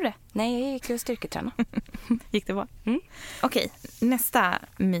 gjorde du det? Nej, jag gick och styrketräna. Gick det bra? Okej, nästa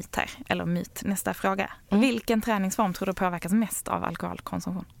myt här, eller nästa fråga. Vilken träningsform tror du påverkas mest av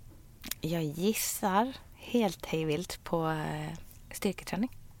alkoholkonsumtion? Jag gissar helt hejvilt på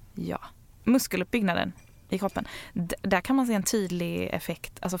styrketräning. Ja, muskeluppbyggnaden i kroppen. Där kan man se en tydlig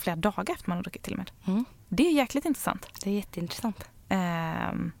effekt, alltså flera dagar efter man har druckit till och med. Det är jäkligt intressant. Det är jätteintressant.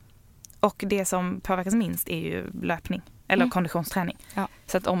 Och det som påverkas minst är ju löpning eller konditionsträning. Ja.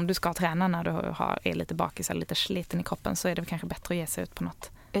 Så att om du ska träna när du är lite bakis eller lite sliten i kroppen så är det kanske bättre att ge sig ut på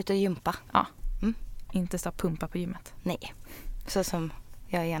något. Ut och gympa. Ja, inte stå och pumpa på gymmet. Nej, så som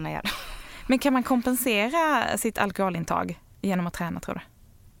jag gärna gör. Men kan man kompensera sitt alkoholintag genom att träna, tror du?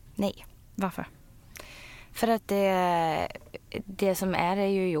 Nej. Varför? För att det som är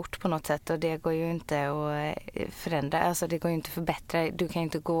ju gjort på något sätt och det går ju inte att förändra. Alltså det går ju inte att förbättra. Du kan ju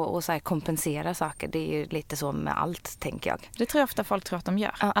inte gå och så här kompensera saker. Det är ju lite så med allt, tänker jag. Det tror jag ofta folk tror att de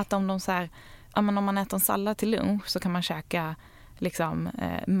gör. Ja. Att om de så här, om man äter en sallad till lunch så kan man käka liksom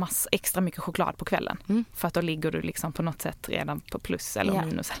extra mycket choklad på kvällen. För att då ligger du liksom på något sätt redan på plus eller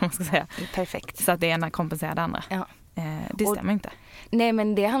minus, eller man ska säga. Perfekt. Så att det ena kompenserar det andra. Ja. Det stämmer inte. Nej,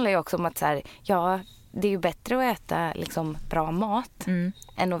 men det handlar ju också om att så här, det är ju bättre att äta liksom bra mat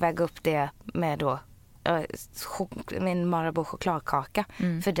än att väga upp det med då en Marabou chokladkaka.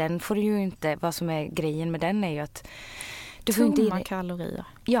 För den får du ju inte, vad som är grejen med den är ju att du får inte tomma kalorier.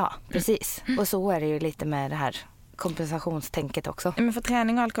 Ja, precis. Och så är det ju lite med det här kompensationstänket också. Men för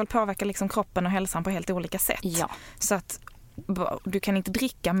träning och alkohol påverkar liksom kroppen och hälsan på helt olika sätt. Ja. Så att du kan inte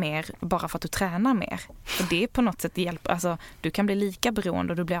dricka mer bara för att du tränar mer. För det är på något sätt hjälp. Alltså, du kan bli lika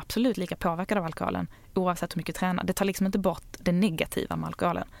beroende och du blir absolut lika påverkad av alkoholen oavsett hur mycket du tränar. Det tar liksom inte bort det negativa med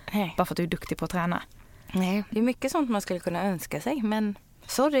alkoholen. Nej. Bara för att du är duktig på att träna. Nej, det är mycket sånt man skulle kunna önska sig, men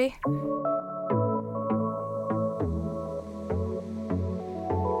sorry.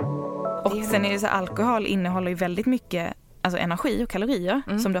 Och sen är det så att alkohol innehåller ju väldigt mycket energi och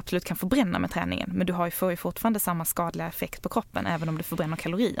kalorier som du absolut kan förbränna med träningen. Men du får ju fortfarande samma skadliga effekt på kroppen även om du förbränner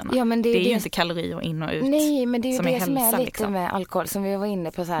kalorierna. Ja, men det är ju inte kalorier in och ut. Nej, men det är ju som det är som hälsa, är lite liksom. Med alkohol som vi var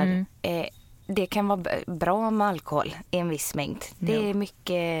inne på så här. Det kan vara bra med alkohol i en viss mängd. Det är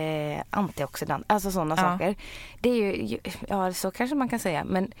mycket antioxidant, alltså sådana saker. Det är ju, så kanske man kan säga.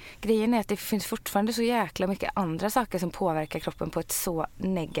 Men grejen är att det finns fortfarande så jäkla mycket andra saker som påverkar kroppen på ett så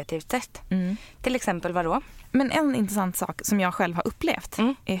negativt sätt. Till exempel vadå? Men en intressant sak som jag själv har upplevt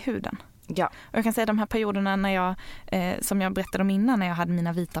är huden. Ja. Och jag kan säga de här perioderna när jag, som jag berättade om innan, när jag hade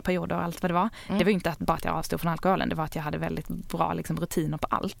mina vita perioder och allt vad det var. Det var ju inte bara att jag avstod från alkoholen, det var att jag hade väldigt bra liksom, rutiner på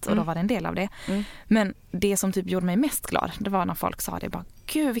allt. Och då var det en del av det. Men det som typ gjorde mig mest glad, det var när folk sa det bara,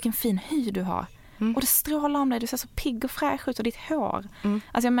 gud vilken fin hy du har. Och det strålar om dig, du ser så pigg och fräsch ut och ditt hår.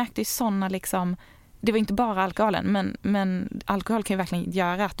 Alltså jag märkte ju sådana liksom, det var inte bara alkoholen, men alkohol kan ju verkligen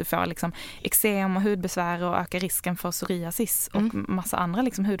göra att du får liksom eksem och hudbesvär och öka risken för psoriasis och massa andra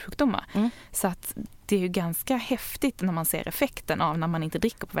liksom hudsjukdomar. Så att det är ju ganska häftigt när man ser effekten av när man inte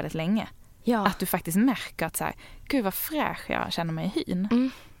dricker på väldigt länge. Ja. Att du faktiskt märker att så här, gud vad fräsch jag känner mig i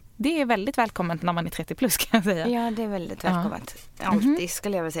hyn. Det är väldigt välkommet när man är 30 plus, kan jag säga. Ja, det är väldigt välkommet. Alltid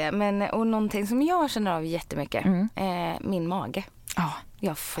skulle jag vilja säga. Och någonting som jag känner av jättemycket är min mage. Ja.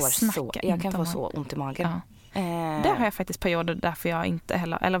 Jag kan få så ont i magen. Ja. Där har jag faktiskt perioder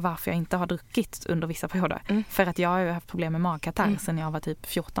varför jag inte har druckit under vissa perioder. För att jag har ju haft problem med magkatarr sedan jag var typ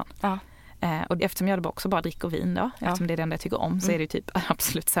 14. Ja. Och eftersom jag också bara dricker vin då, eftersom det är det enda jag tycker om, så är det typ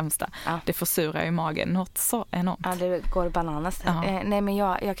absolut sämsta. Ja. Det försurar ju magen något så enormt. Ja, det går bananas. Ja. Nej, men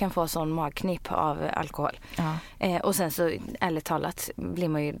jag kan få sån magknip av alkohol. Ja. Och sen så, ärligt talat, blir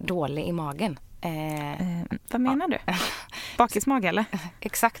man ju dålig i magen. Vad menar du? Bakismage eller?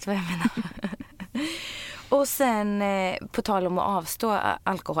 Exakt vad jag menar. Och sen på tal om att avstå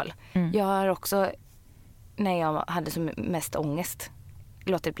alkohol. Jag har också, när jag hade som mest ångest,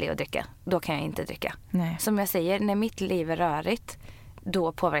 låtit bli att dricka. Då kan jag inte dricka. Nej. Som jag säger, när mitt liv är rörigt,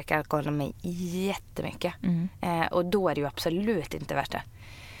 då påverkar alkoholen mig jättemycket. Och då är det ju absolut inte värt det.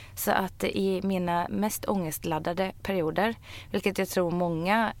 Så att i mina mest ångestladdade perioder, vilket jag tror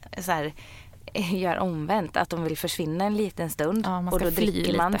många så här, gör omvänt, att de vill försvinna en liten stund och då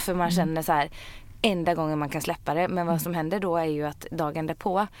dricker man lite. För man känner så här, enda gången man kan släppa det. Men vad som händer då är ju att dagen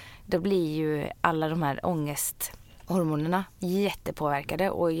därpå, då blir ju alla de här ångesthormonerna jättepåverkade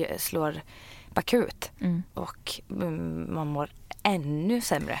och slår bakut. Och man mår ännu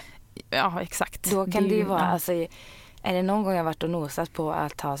sämre. Ja, exakt. Då kan det ju vara, alltså, Är det någon gång jag har varit och nosat på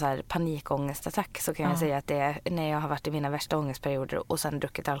att ha så här panikångestattack så kan jag säga att det är när jag har varit i mina värsta ångestperioder och sen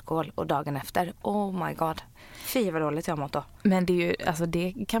druckit alkohol och dagen efter, oh my god, fy vad dåligt jag har mått då. Men det är ju, alltså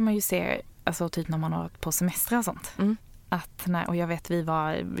det kan man ju se, alltså typ när man har varit på semester och sånt. Att och jag vet vi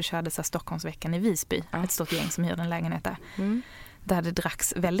körde så här Stockholmsveckan i Visby, ett stort gäng som hyrde en lägenhet där. Där det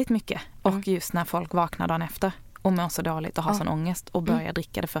dracks väldigt mycket och just när folk vaknar dagen efter och mår så dåligt och har sån ångest och börjar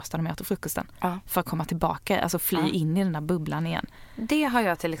dricka det första de gör till frukosten för att komma tillbaka, alltså fly in i den där bubblan igen. Det har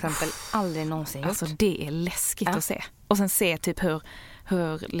jag till exempel aldrig någonsin gjort. Alltså det är läskigt att se. Och sen se typ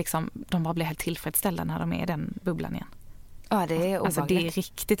hur liksom, de bara blir helt tillfredsställda när de är i den bubblan igen. Ja, det är obehagligt. Alltså det är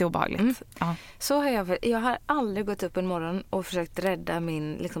riktigt obehagligt. Ja. Så har jag har aldrig gått upp en morgon och försökt rädda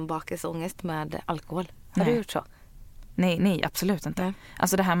min liksom bakisångest med alkohol. Har du gjort så? Nej, absolut inte. Nej.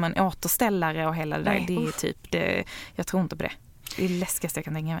 Alltså det här med en återställare och hela det där, det är typ det, jag tror inte på det. Det är det läskigaste jag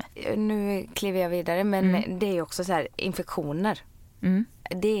kan tänka mig. Nu kliver jag vidare, men det är ju också så här, infektioner.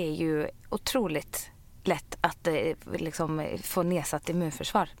 Det är ju otroligt lätt att liksom få nedsatt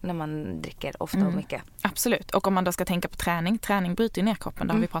immunförsvar när man dricker ofta och mycket. Absolut. Och om man då ska tänka på träning bryter ju ner kroppen,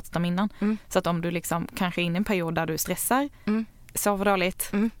 det har vi pratat om innan. Så att om du liksom kanske är inne i en period där du stressar, sover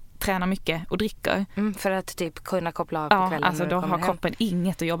dåligt, tränar mycket och dricker. För att typ kunna koppla av på kvällen. Alltså då har kroppen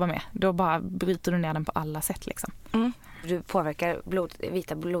inget att jobba med. Då bara bryter du ner den på alla sätt liksom. Du påverkar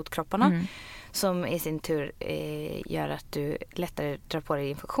vita blodkropparna som i sin tur gör att du lättare drar på dig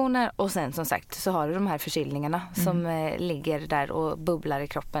infektioner. Och sen som sagt så har du de här förkylningarna som ligger där och bubblar i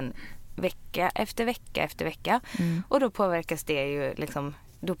kroppen vecka efter vecka efter vecka. Och då påverkas det ju liksom,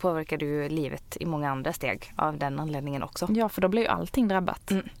 då påverkar du ju livet i många andra steg av den anledningen också. Ja, för då blir ju allting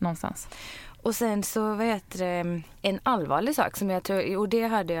drabbat någonstans. Och sen så en allvarlig sak som jag tror, och det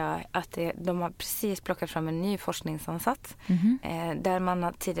hörde jag att de har precis plockat fram en ny forskningsansats där man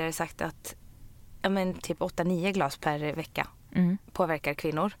har tidigare sagt att typ 8-9 glas per vecka påverkar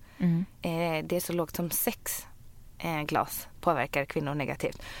kvinnor. Det är så lågt som 6 glas påverkar kvinnor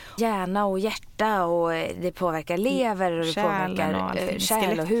negativt. Hjärna och hjärta och det påverkar lever och det påverkar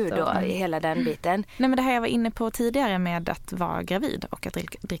kärl och hud och hela den biten. Nej, men det här jag var inne på tidigare med att vara gravid och att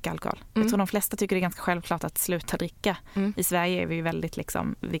dricka alkohol. Jag tror de flesta tycker det är ganska självklart att sluta dricka. I Sverige är vi ju väldigt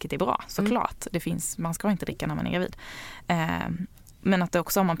liksom, vilket är bra, såklart. Man ska inte dricka när man är gravid. Men att det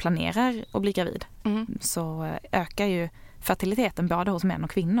också om man planerar att bli gravid så ökar ju fertiliteten både hos män och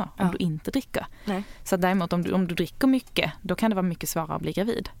kvinnor om du inte dricker. Nej. Så däremot om du dricker mycket, då kan det vara mycket svårare att bli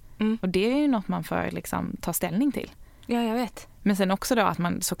gravid. Och det är ju något man får liksom ta ställning till. Ja, jag vet. Men sen också då att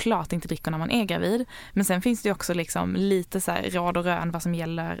man såklart inte dricker när man är gravid. Men sen finns det ju också liksom lite så här råd och rön vad som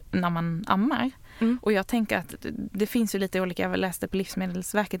gäller när man ammar. Och jag tänker att det finns ju lite olika, jag läste på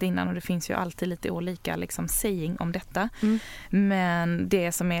Livsmedelsverket innan och det finns ju alltid lite olika liksom saying om detta. Men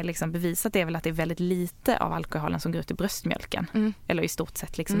det som är liksom bevisat är väl att det är väldigt lite av alkoholen som går ut i bröstmjölken. Eller i stort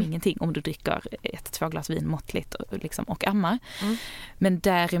sett liksom ingenting om du dricker 1-2 glas vin måttligt liksom, och ammar. Men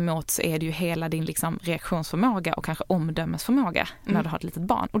däremot så är det ju hela din liksom reaktionsförmåga och kanske omdömesförmåga när du har ett litet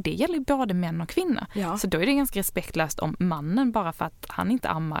barn. Och det gäller ju både män och kvinnor. Ja. Så då är det ganska respektlöst om mannen bara för att han inte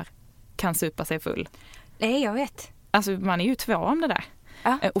ammar kan supa sig full. Nej, jag vet. Alltså man är ju 2 om det där.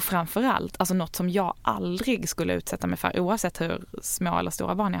 Ja. Och framförallt, alltså något som jag aldrig skulle utsätta mig för oavsett hur små eller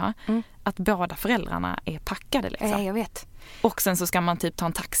stora barn jag har. Att båda föräldrarna är packade liksom. Nej, jag vet. Och sen så ska man typ ta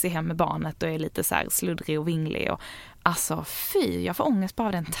en taxi hem med barnet och är lite så här sluddrig och vinglig. Och, alltså fy, jag får ångest bara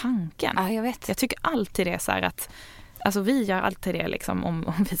av den tanken. Ja, jag vet. Jag tycker alltid det är så här att alltså vi gör alltid det liksom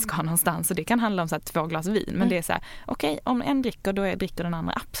om vi ska någonstans och det kan handla om så här 2 glas vin men det är så här, okej, om en dricker då dricker den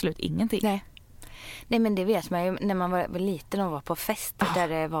andra absolut ingenting. Nej men det vet man ju när man var liten och var på fest där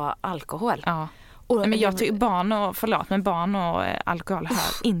det var alkohol. Ja. Men jag tycker barn och alkohol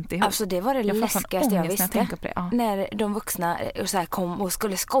hör inte ihop. Alltså det var det läskigaste jag visste. När de vuxna så här kom och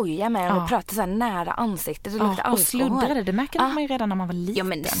skulle skoja med och prata så här nära ansiktet och lukta alkohol. Och sluddrade, det märker man ju redan när man var liten. Ja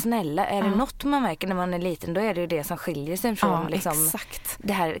men snälla, är det något man märker när man är liten då är det ju det som skiljer sig från liksom, exakt.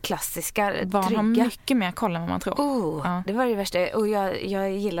 Det här klassiska barn trygga. Har mycket mer koll än vad man tror. Det var det värsta. Och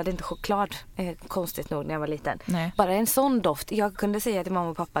jag gillade inte choklad konstigt nog när jag var liten. Nej. Bara en sån doft. Jag kunde säga till mamma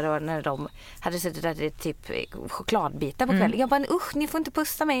och pappa då när de hade suttit där typ chokladbitar på kvällen. Jag bara, usch, ni får inte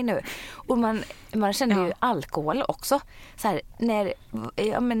pussa mig nu. Och man kände ju alkohol också. Så här, när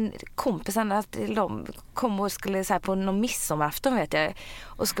kompisarna att de kom och skulle så här, på någon midsommarafton vet jag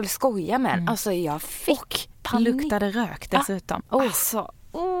och skulle skoja med en. Alltså jag fick panik. Luktade rök dessutom. Alltså,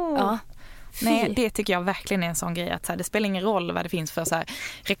 nej, det tycker jag verkligen är en sån grej att så här, det spelar ingen roll vad det finns för så här,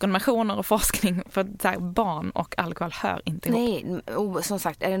 rekommendationer och forskning för så här, barn och alkohol hör inte ihop. Nej, och som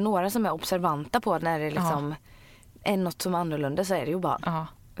sagt, är det några som är observanta på när det liksom är något som är annorlunda så är det ju barn. Ja.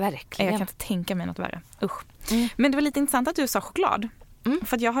 verkligen. Jag kan inte tänka mig något värre. Usch. Men det var lite intressant att du sa choklad.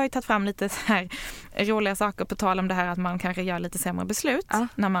 För att jag har ju tagit fram lite så här roliga saker på tal om det här att man kanske gör lite sämre beslut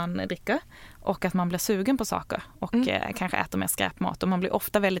när man dricker. Och att man blir sugen på saker och kanske äter mer skräpmat. Och man blir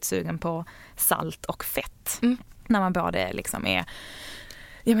ofta väldigt sugen på salt och fett. När man både liksom är,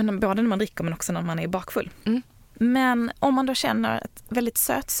 både när man dricker men också när man är bakfull. Men om man då känner ett väldigt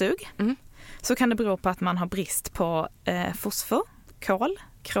sötsug så kan det bero på att man har brist på fosfor, kol,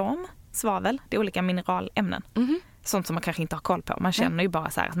 krom, svavel. Det är olika mineralämnen. Sånt som man kanske inte har koll på. Man känner ju bara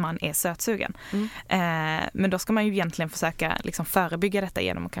så här att man är sötsugen. Men då ska man ju egentligen försöka liksom förebygga detta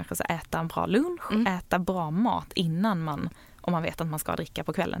genom att kanske så äta en bra lunch. Äta bra mat innan man, om man vet att man ska dricka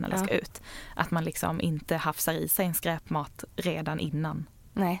på kvällen eller ska ut. Att man liksom inte hafsar i sig en skräpmat redan innan.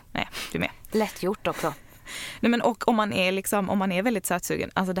 Nej, du med. Lätt gjort också. Nej, men och om man är väldigt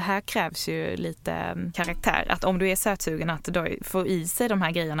sötsugen, alltså det här krävs ju lite karaktär. Att om du är sötsugen att då få i sig de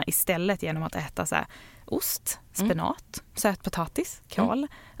här grejerna istället genom att äta så här ost, spenat, sötpotatis, kål.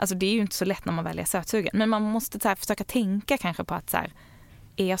 Alltså det är ju inte så lätt när man väl är sötsugen. Men man måste så här försöka tänka kanske på att så här,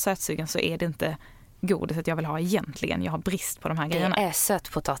 är jag sötsugen så är det inte godiset jag vill ha egentligen. Jag har brist på de här grejerna. Det är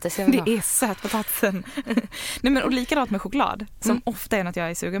sötpotatis. Det är sötpotatisen. Nej, men och likadant med choklad som ofta är något jag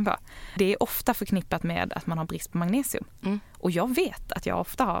är sugen på. Det är ofta förknippat med att man har brist på magnesium. Och jag vet att jag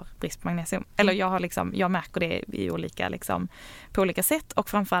ofta har brist på magnesium. Eller jag märker det i olika, liksom, på olika sätt. Och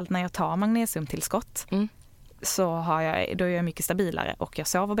framförallt när jag tar magnesiumtillskott så då är jag mycket stabilare och jag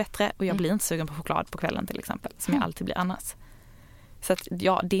sover bättre och jag blir inte sugen på choklad på kvällen till exempel. Som jag alltid blir annars. Så att,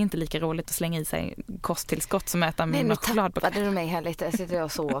 det är inte lika roligt att slänga i sig kosttillskott som äta med choklad. Nu tappade du mig här lite, jag sitter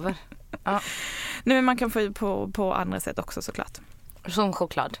och sover. Nej, men man kan få på andra sätt också såklart. Som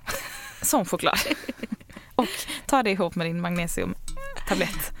choklad. Som choklad. Och ta det ihop med din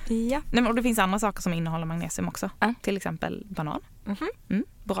magnesiumtablett. Ja. Nej, men och det finns andra saker som innehåller magnesium också. Till exempel banan.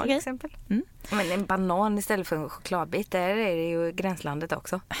 Bra grej. Men en banan istället för en chokladbit, där är det ju gränslandet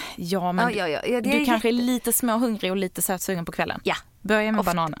också. Ja, men du kanske är lite småhungrig och lite sötsugen på kvällen. Ja. Börja med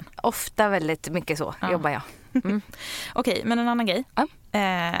bananen. Ofta väldigt mycket så jobbar jag. Okej, men en annan grej.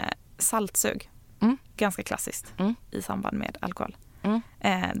 Saltsug. Ganska klassiskt i samband med alkohol.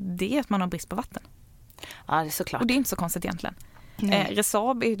 Det är att man har brist på vatten. Ja, det är såklart. Och det är inte så konstigt egentligen.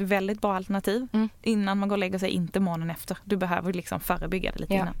 Resab är ett väldigt bra alternativ innan man går och lägger sig, inte morgonen efter. Du behöver liksom förebygga det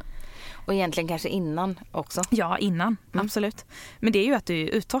lite innan. Och egentligen kanske innan också. Ja, innan. Absolut. Men det är ju att du är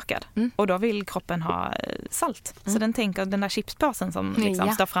uttorkad. Och då vill kroppen ha salt. Så den tänker, den där chipspåsen som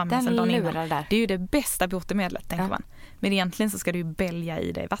liksom står framme sedan dagen innan. Det är ju det bästa botemedlet, tänker man. Men egentligen så ska du ju bälja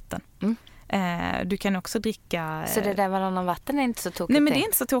i dig vatten. Du kan också dricka... Så det där varannan vatten är inte så tokigt? Nej, men det är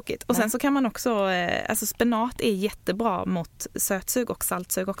inte så tokigt. Och sen så kan man också... Alltså spenat är jättebra mot sötsug och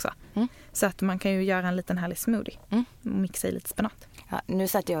saltsug också. Så att man kan ju göra en liten härlig smoothie. Och mixa i lite spenat. Ja, nu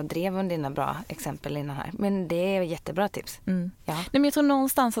satt jag och drev om dina bra exempel innan här. Men det är jättebra tips. Ja. Nej, men jag tror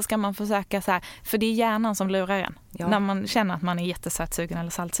någonstans så ska man försöka så här... För det är hjärnan som lurar en. Ja. När man känner att man är jättesötsugen eller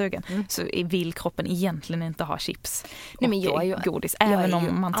saltsugen så vill kroppen egentligen inte ha chips och godis. Även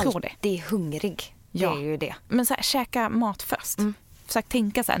om man tror det. Det är hungrig. Det är ju det. Men så här, käka mat först. Försök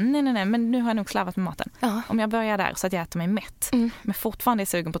tänka så här, nej, men nu har jag nog slarvat med maten. Om jag börjar där så att jag äter mig mätt. Men fortfarande är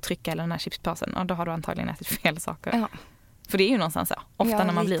sugen på att trycka eller den här chipspåsen. Och då har du antagligen ätit fel saker. För det är ju någonstans så. Ofta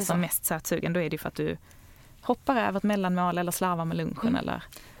när man blir som mest sötsugen, då är det för att du hoppar över ett mellanmål eller slarvar med lunchen. Eller...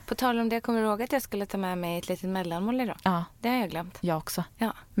 På tal om det, jag kommer ihåg att jag skulle ta med mig ett litet mellanmål idag. Ja. Det har jag glömt. Jag också.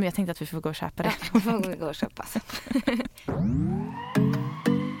 Ja. Men jag tänkte att vi får gå och köpa det. Ja, får vi gå och köpa.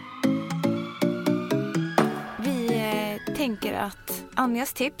 Vi tänker att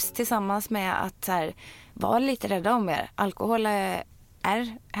Anjas tips tillsammans med att så här, vara lite rädda om er. Alkohol är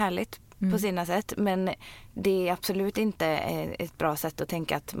härligt på sina sätt, men det är absolut inte ett bra sätt att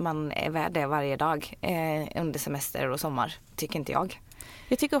tänka att man är värd det varje dag under semester och sommar, tycker inte jag.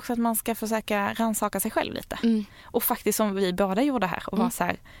 Jag tycker också att man ska försöka rannsaka sig själv lite. Och faktiskt som vi båda gjorde här. Och vara så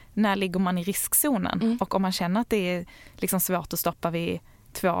här, när ligger man i riskzonen? Och om man känner att det är liksom svårt att stoppa vid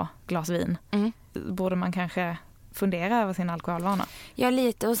 2 glas vin. Borde man kanske fundera över sin alkoholvana. Ja,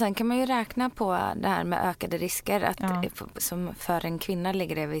 lite. Och sen kan man ju räkna på det här med ökade risker. Att som för en kvinna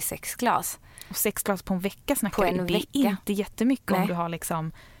ligger det vid 6 glas. Och 6 glas på en vecka snackar vi. Det är inte jättemycket om du har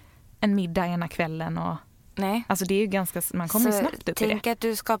liksom en middag ena kvällen och... Nej. Alltså det är ju ganska, man kommer snabbt upp i det. Tänk att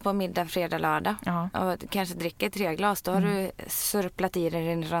du ska på middag fredag, lördag och kanske dricker 3 glas. Då har du surplat i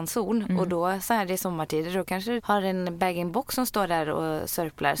dig en ranson och då så här det är sommartider. Då kanske du har en bag-in-box som står där och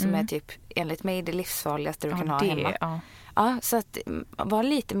surplar som är typ enligt mig det livsfarligaste du kan ha hemma. Ja, så att var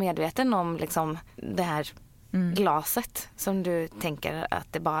lite medveten om liksom det här glaset som du tänker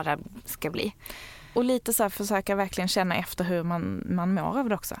att det bara ska bli. Och lite så här försöka verkligen känna efter hur man mår av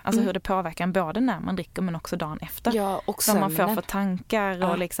det också. Alltså hur det påverkar en både när man dricker men också dagen efter. Ja, och så man får för tankar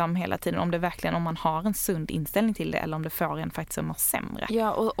Ja. och liksom hela tiden om man har en sund inställning till det eller om det får en faktiskt att må sämre.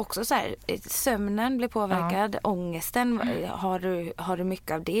 Ja, och också så här, sömnen blir påverkad, ångesten, har du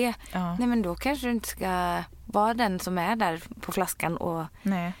mycket av det? Ja. Nej, men då kanske du inte ska vara den som är där på flaskan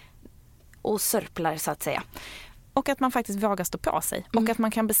och sörplar så att säga. Och att man faktiskt vågar stå på sig. Och att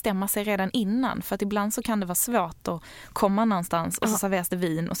man kan bestämma sig redan innan. För att ibland så kan det vara svårt att komma någonstans och så serveras det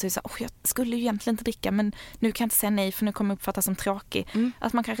vin och så är det så här, jag skulle ju egentligen inte dricka men nu kan jag inte säga nej för nu kommer jag uppfattas som tråkig.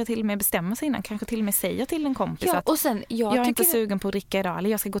 Att man kanske till och med bestämmer sig innan. Kanske till och med säger till en kompis att och sen, jag är inte sugen på att dricka idag eller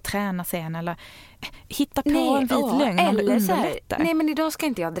jag ska gå och träna sen eller hitta på en vit lögn om det underlättar. Nej, men idag ska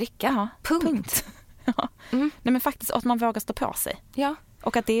inte jag dricka. Ja, Punkt. Ja. Nej, men faktiskt att man vågar stå på sig. Ja.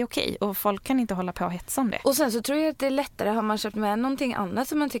 Och att det är okej. Och folk kan inte hålla på och hetsa om det. Och sen så tror jag att det är lättare har man köpt med någonting annat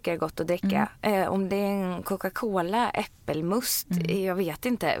som man tycker är gott att dricka. Om det är en Coca-Cola, äppelmust, jag vet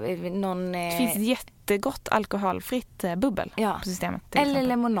inte. Det finns jättegott alkoholfritt bubbel på systemet. Eller exempel.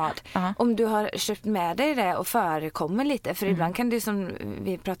 lemonad. Ja. Om du har köpt med dig det och förekommer lite. För ibland kan det, som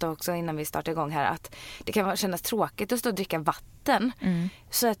vi pratade också innan vi startade igång här, att det kan kännas tråkigt att stå och dricka vatten.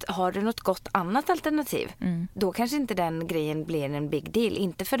 Så att har du något gott annat alternativ, då kanske inte den grejen blir en big deal.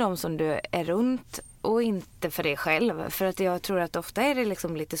 Inte för dem som du är runt och inte för dig själv. För att jag tror att ofta är det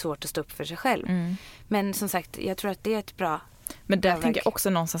liksom lite svårt att stå upp för sig själv. Men som sagt, jag tror att det är ett bra... Men där tänker jag också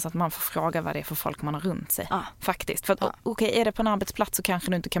någonstans att man får fråga vad det är för folk man har runt sig. Faktiskt. För att okej, är det på en arbetsplats så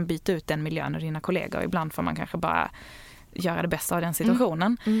kanske du inte kan byta ut den miljön och dina kollegor. Ibland får man kanske bara göra det bästa av den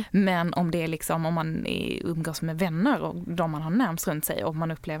situationen. Men om det är liksom, om man umgås med vänner och de man har närmast runt sig och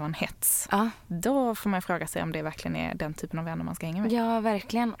man upplever en hets, då får man fråga sig om det verkligen är den typen av vänner man ska hänga med. Ja,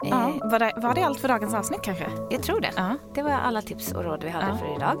 verkligen. Var det allt för dagens avsnitt kanske? Jag tror det. Det var alla tips och råd vi hade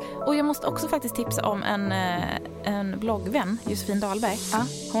för idag. Och jag måste också faktiskt tipsa om en bloggvän, Josefin Dahlberg.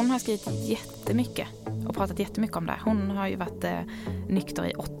 Hon har skrivit jättemycket och pratat jättemycket om det. Hon har ju varit nykter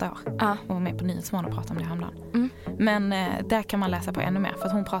i 8 år och var med på Nyhetsmorgon och pratade om det häromdagen. Men där kan man läsa på ännu mer för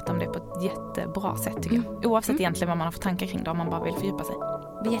att hon pratar om det på ett jättebra sätt tycker jag. Oavsett egentligen vad man har för tankar kring det om man bara vill fördjupa sig.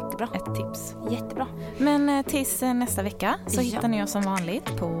 Jättebra. Ett tips. Jättebra. Men tills nästa vecka så hittar ni oss som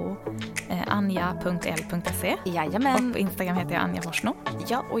vanligt på anja.l.se. Jajamän. Och på Instagram heter jag Anja Forsno.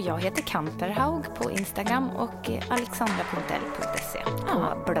 Ja, och jag heter Kamperhaug på Instagram och alexandra.l.se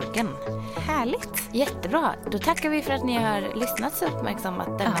på bloggen. Härligt. Jättebra. Då tackar vi för att ni har lyssnat så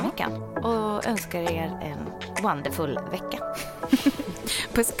uppmärksammat denna veckan och önskar er en wonderful vecka.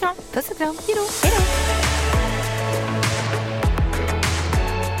 Puss och kram. Puss och kram. Hej då. Hej då.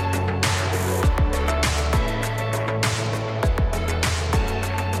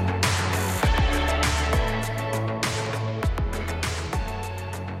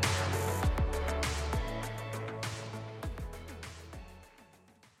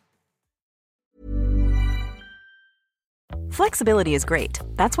 Flexibility is great.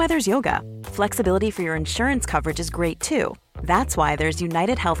 That's why there's yoga. Flexibility for your insurance coverage is great too. That's why there's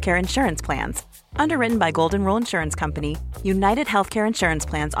United Healthcare Insurance Plans. Underwritten by Golden Rule Insurance Company, United Healthcare Insurance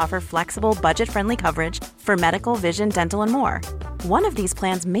Plans offer flexible, budget-friendly coverage for medical, vision, dental, and more. One of these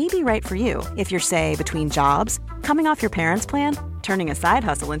plans may be right for you if you're, say, between jobs, coming off your parents' plan, turning a side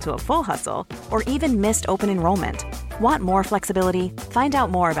hustle into a full hustle, or even missed open enrollment. Want more flexibility? Find out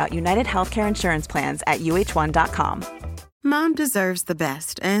more about United Healthcare Insurance Plans at uh1.com. Mom deserves the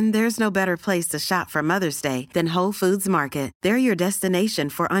best, and there's no better place to shop for Mother's Day than Whole Foods Market. They're your destination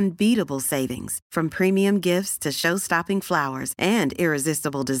for unbeatable savings, from premium gifts to show-stopping flowers and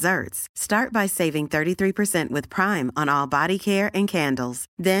irresistible desserts. Start by saving 33% with Prime on all body care and candles.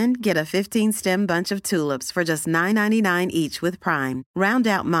 Then get a 15-stem bunch of tulips for just $9.99 each with Prime. Round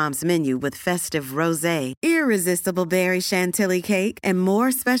out Mom's menu with festive rosé, irresistible berry chantilly cake, and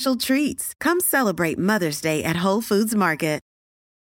more special treats. Come celebrate Mother's Day at Whole Foods Market.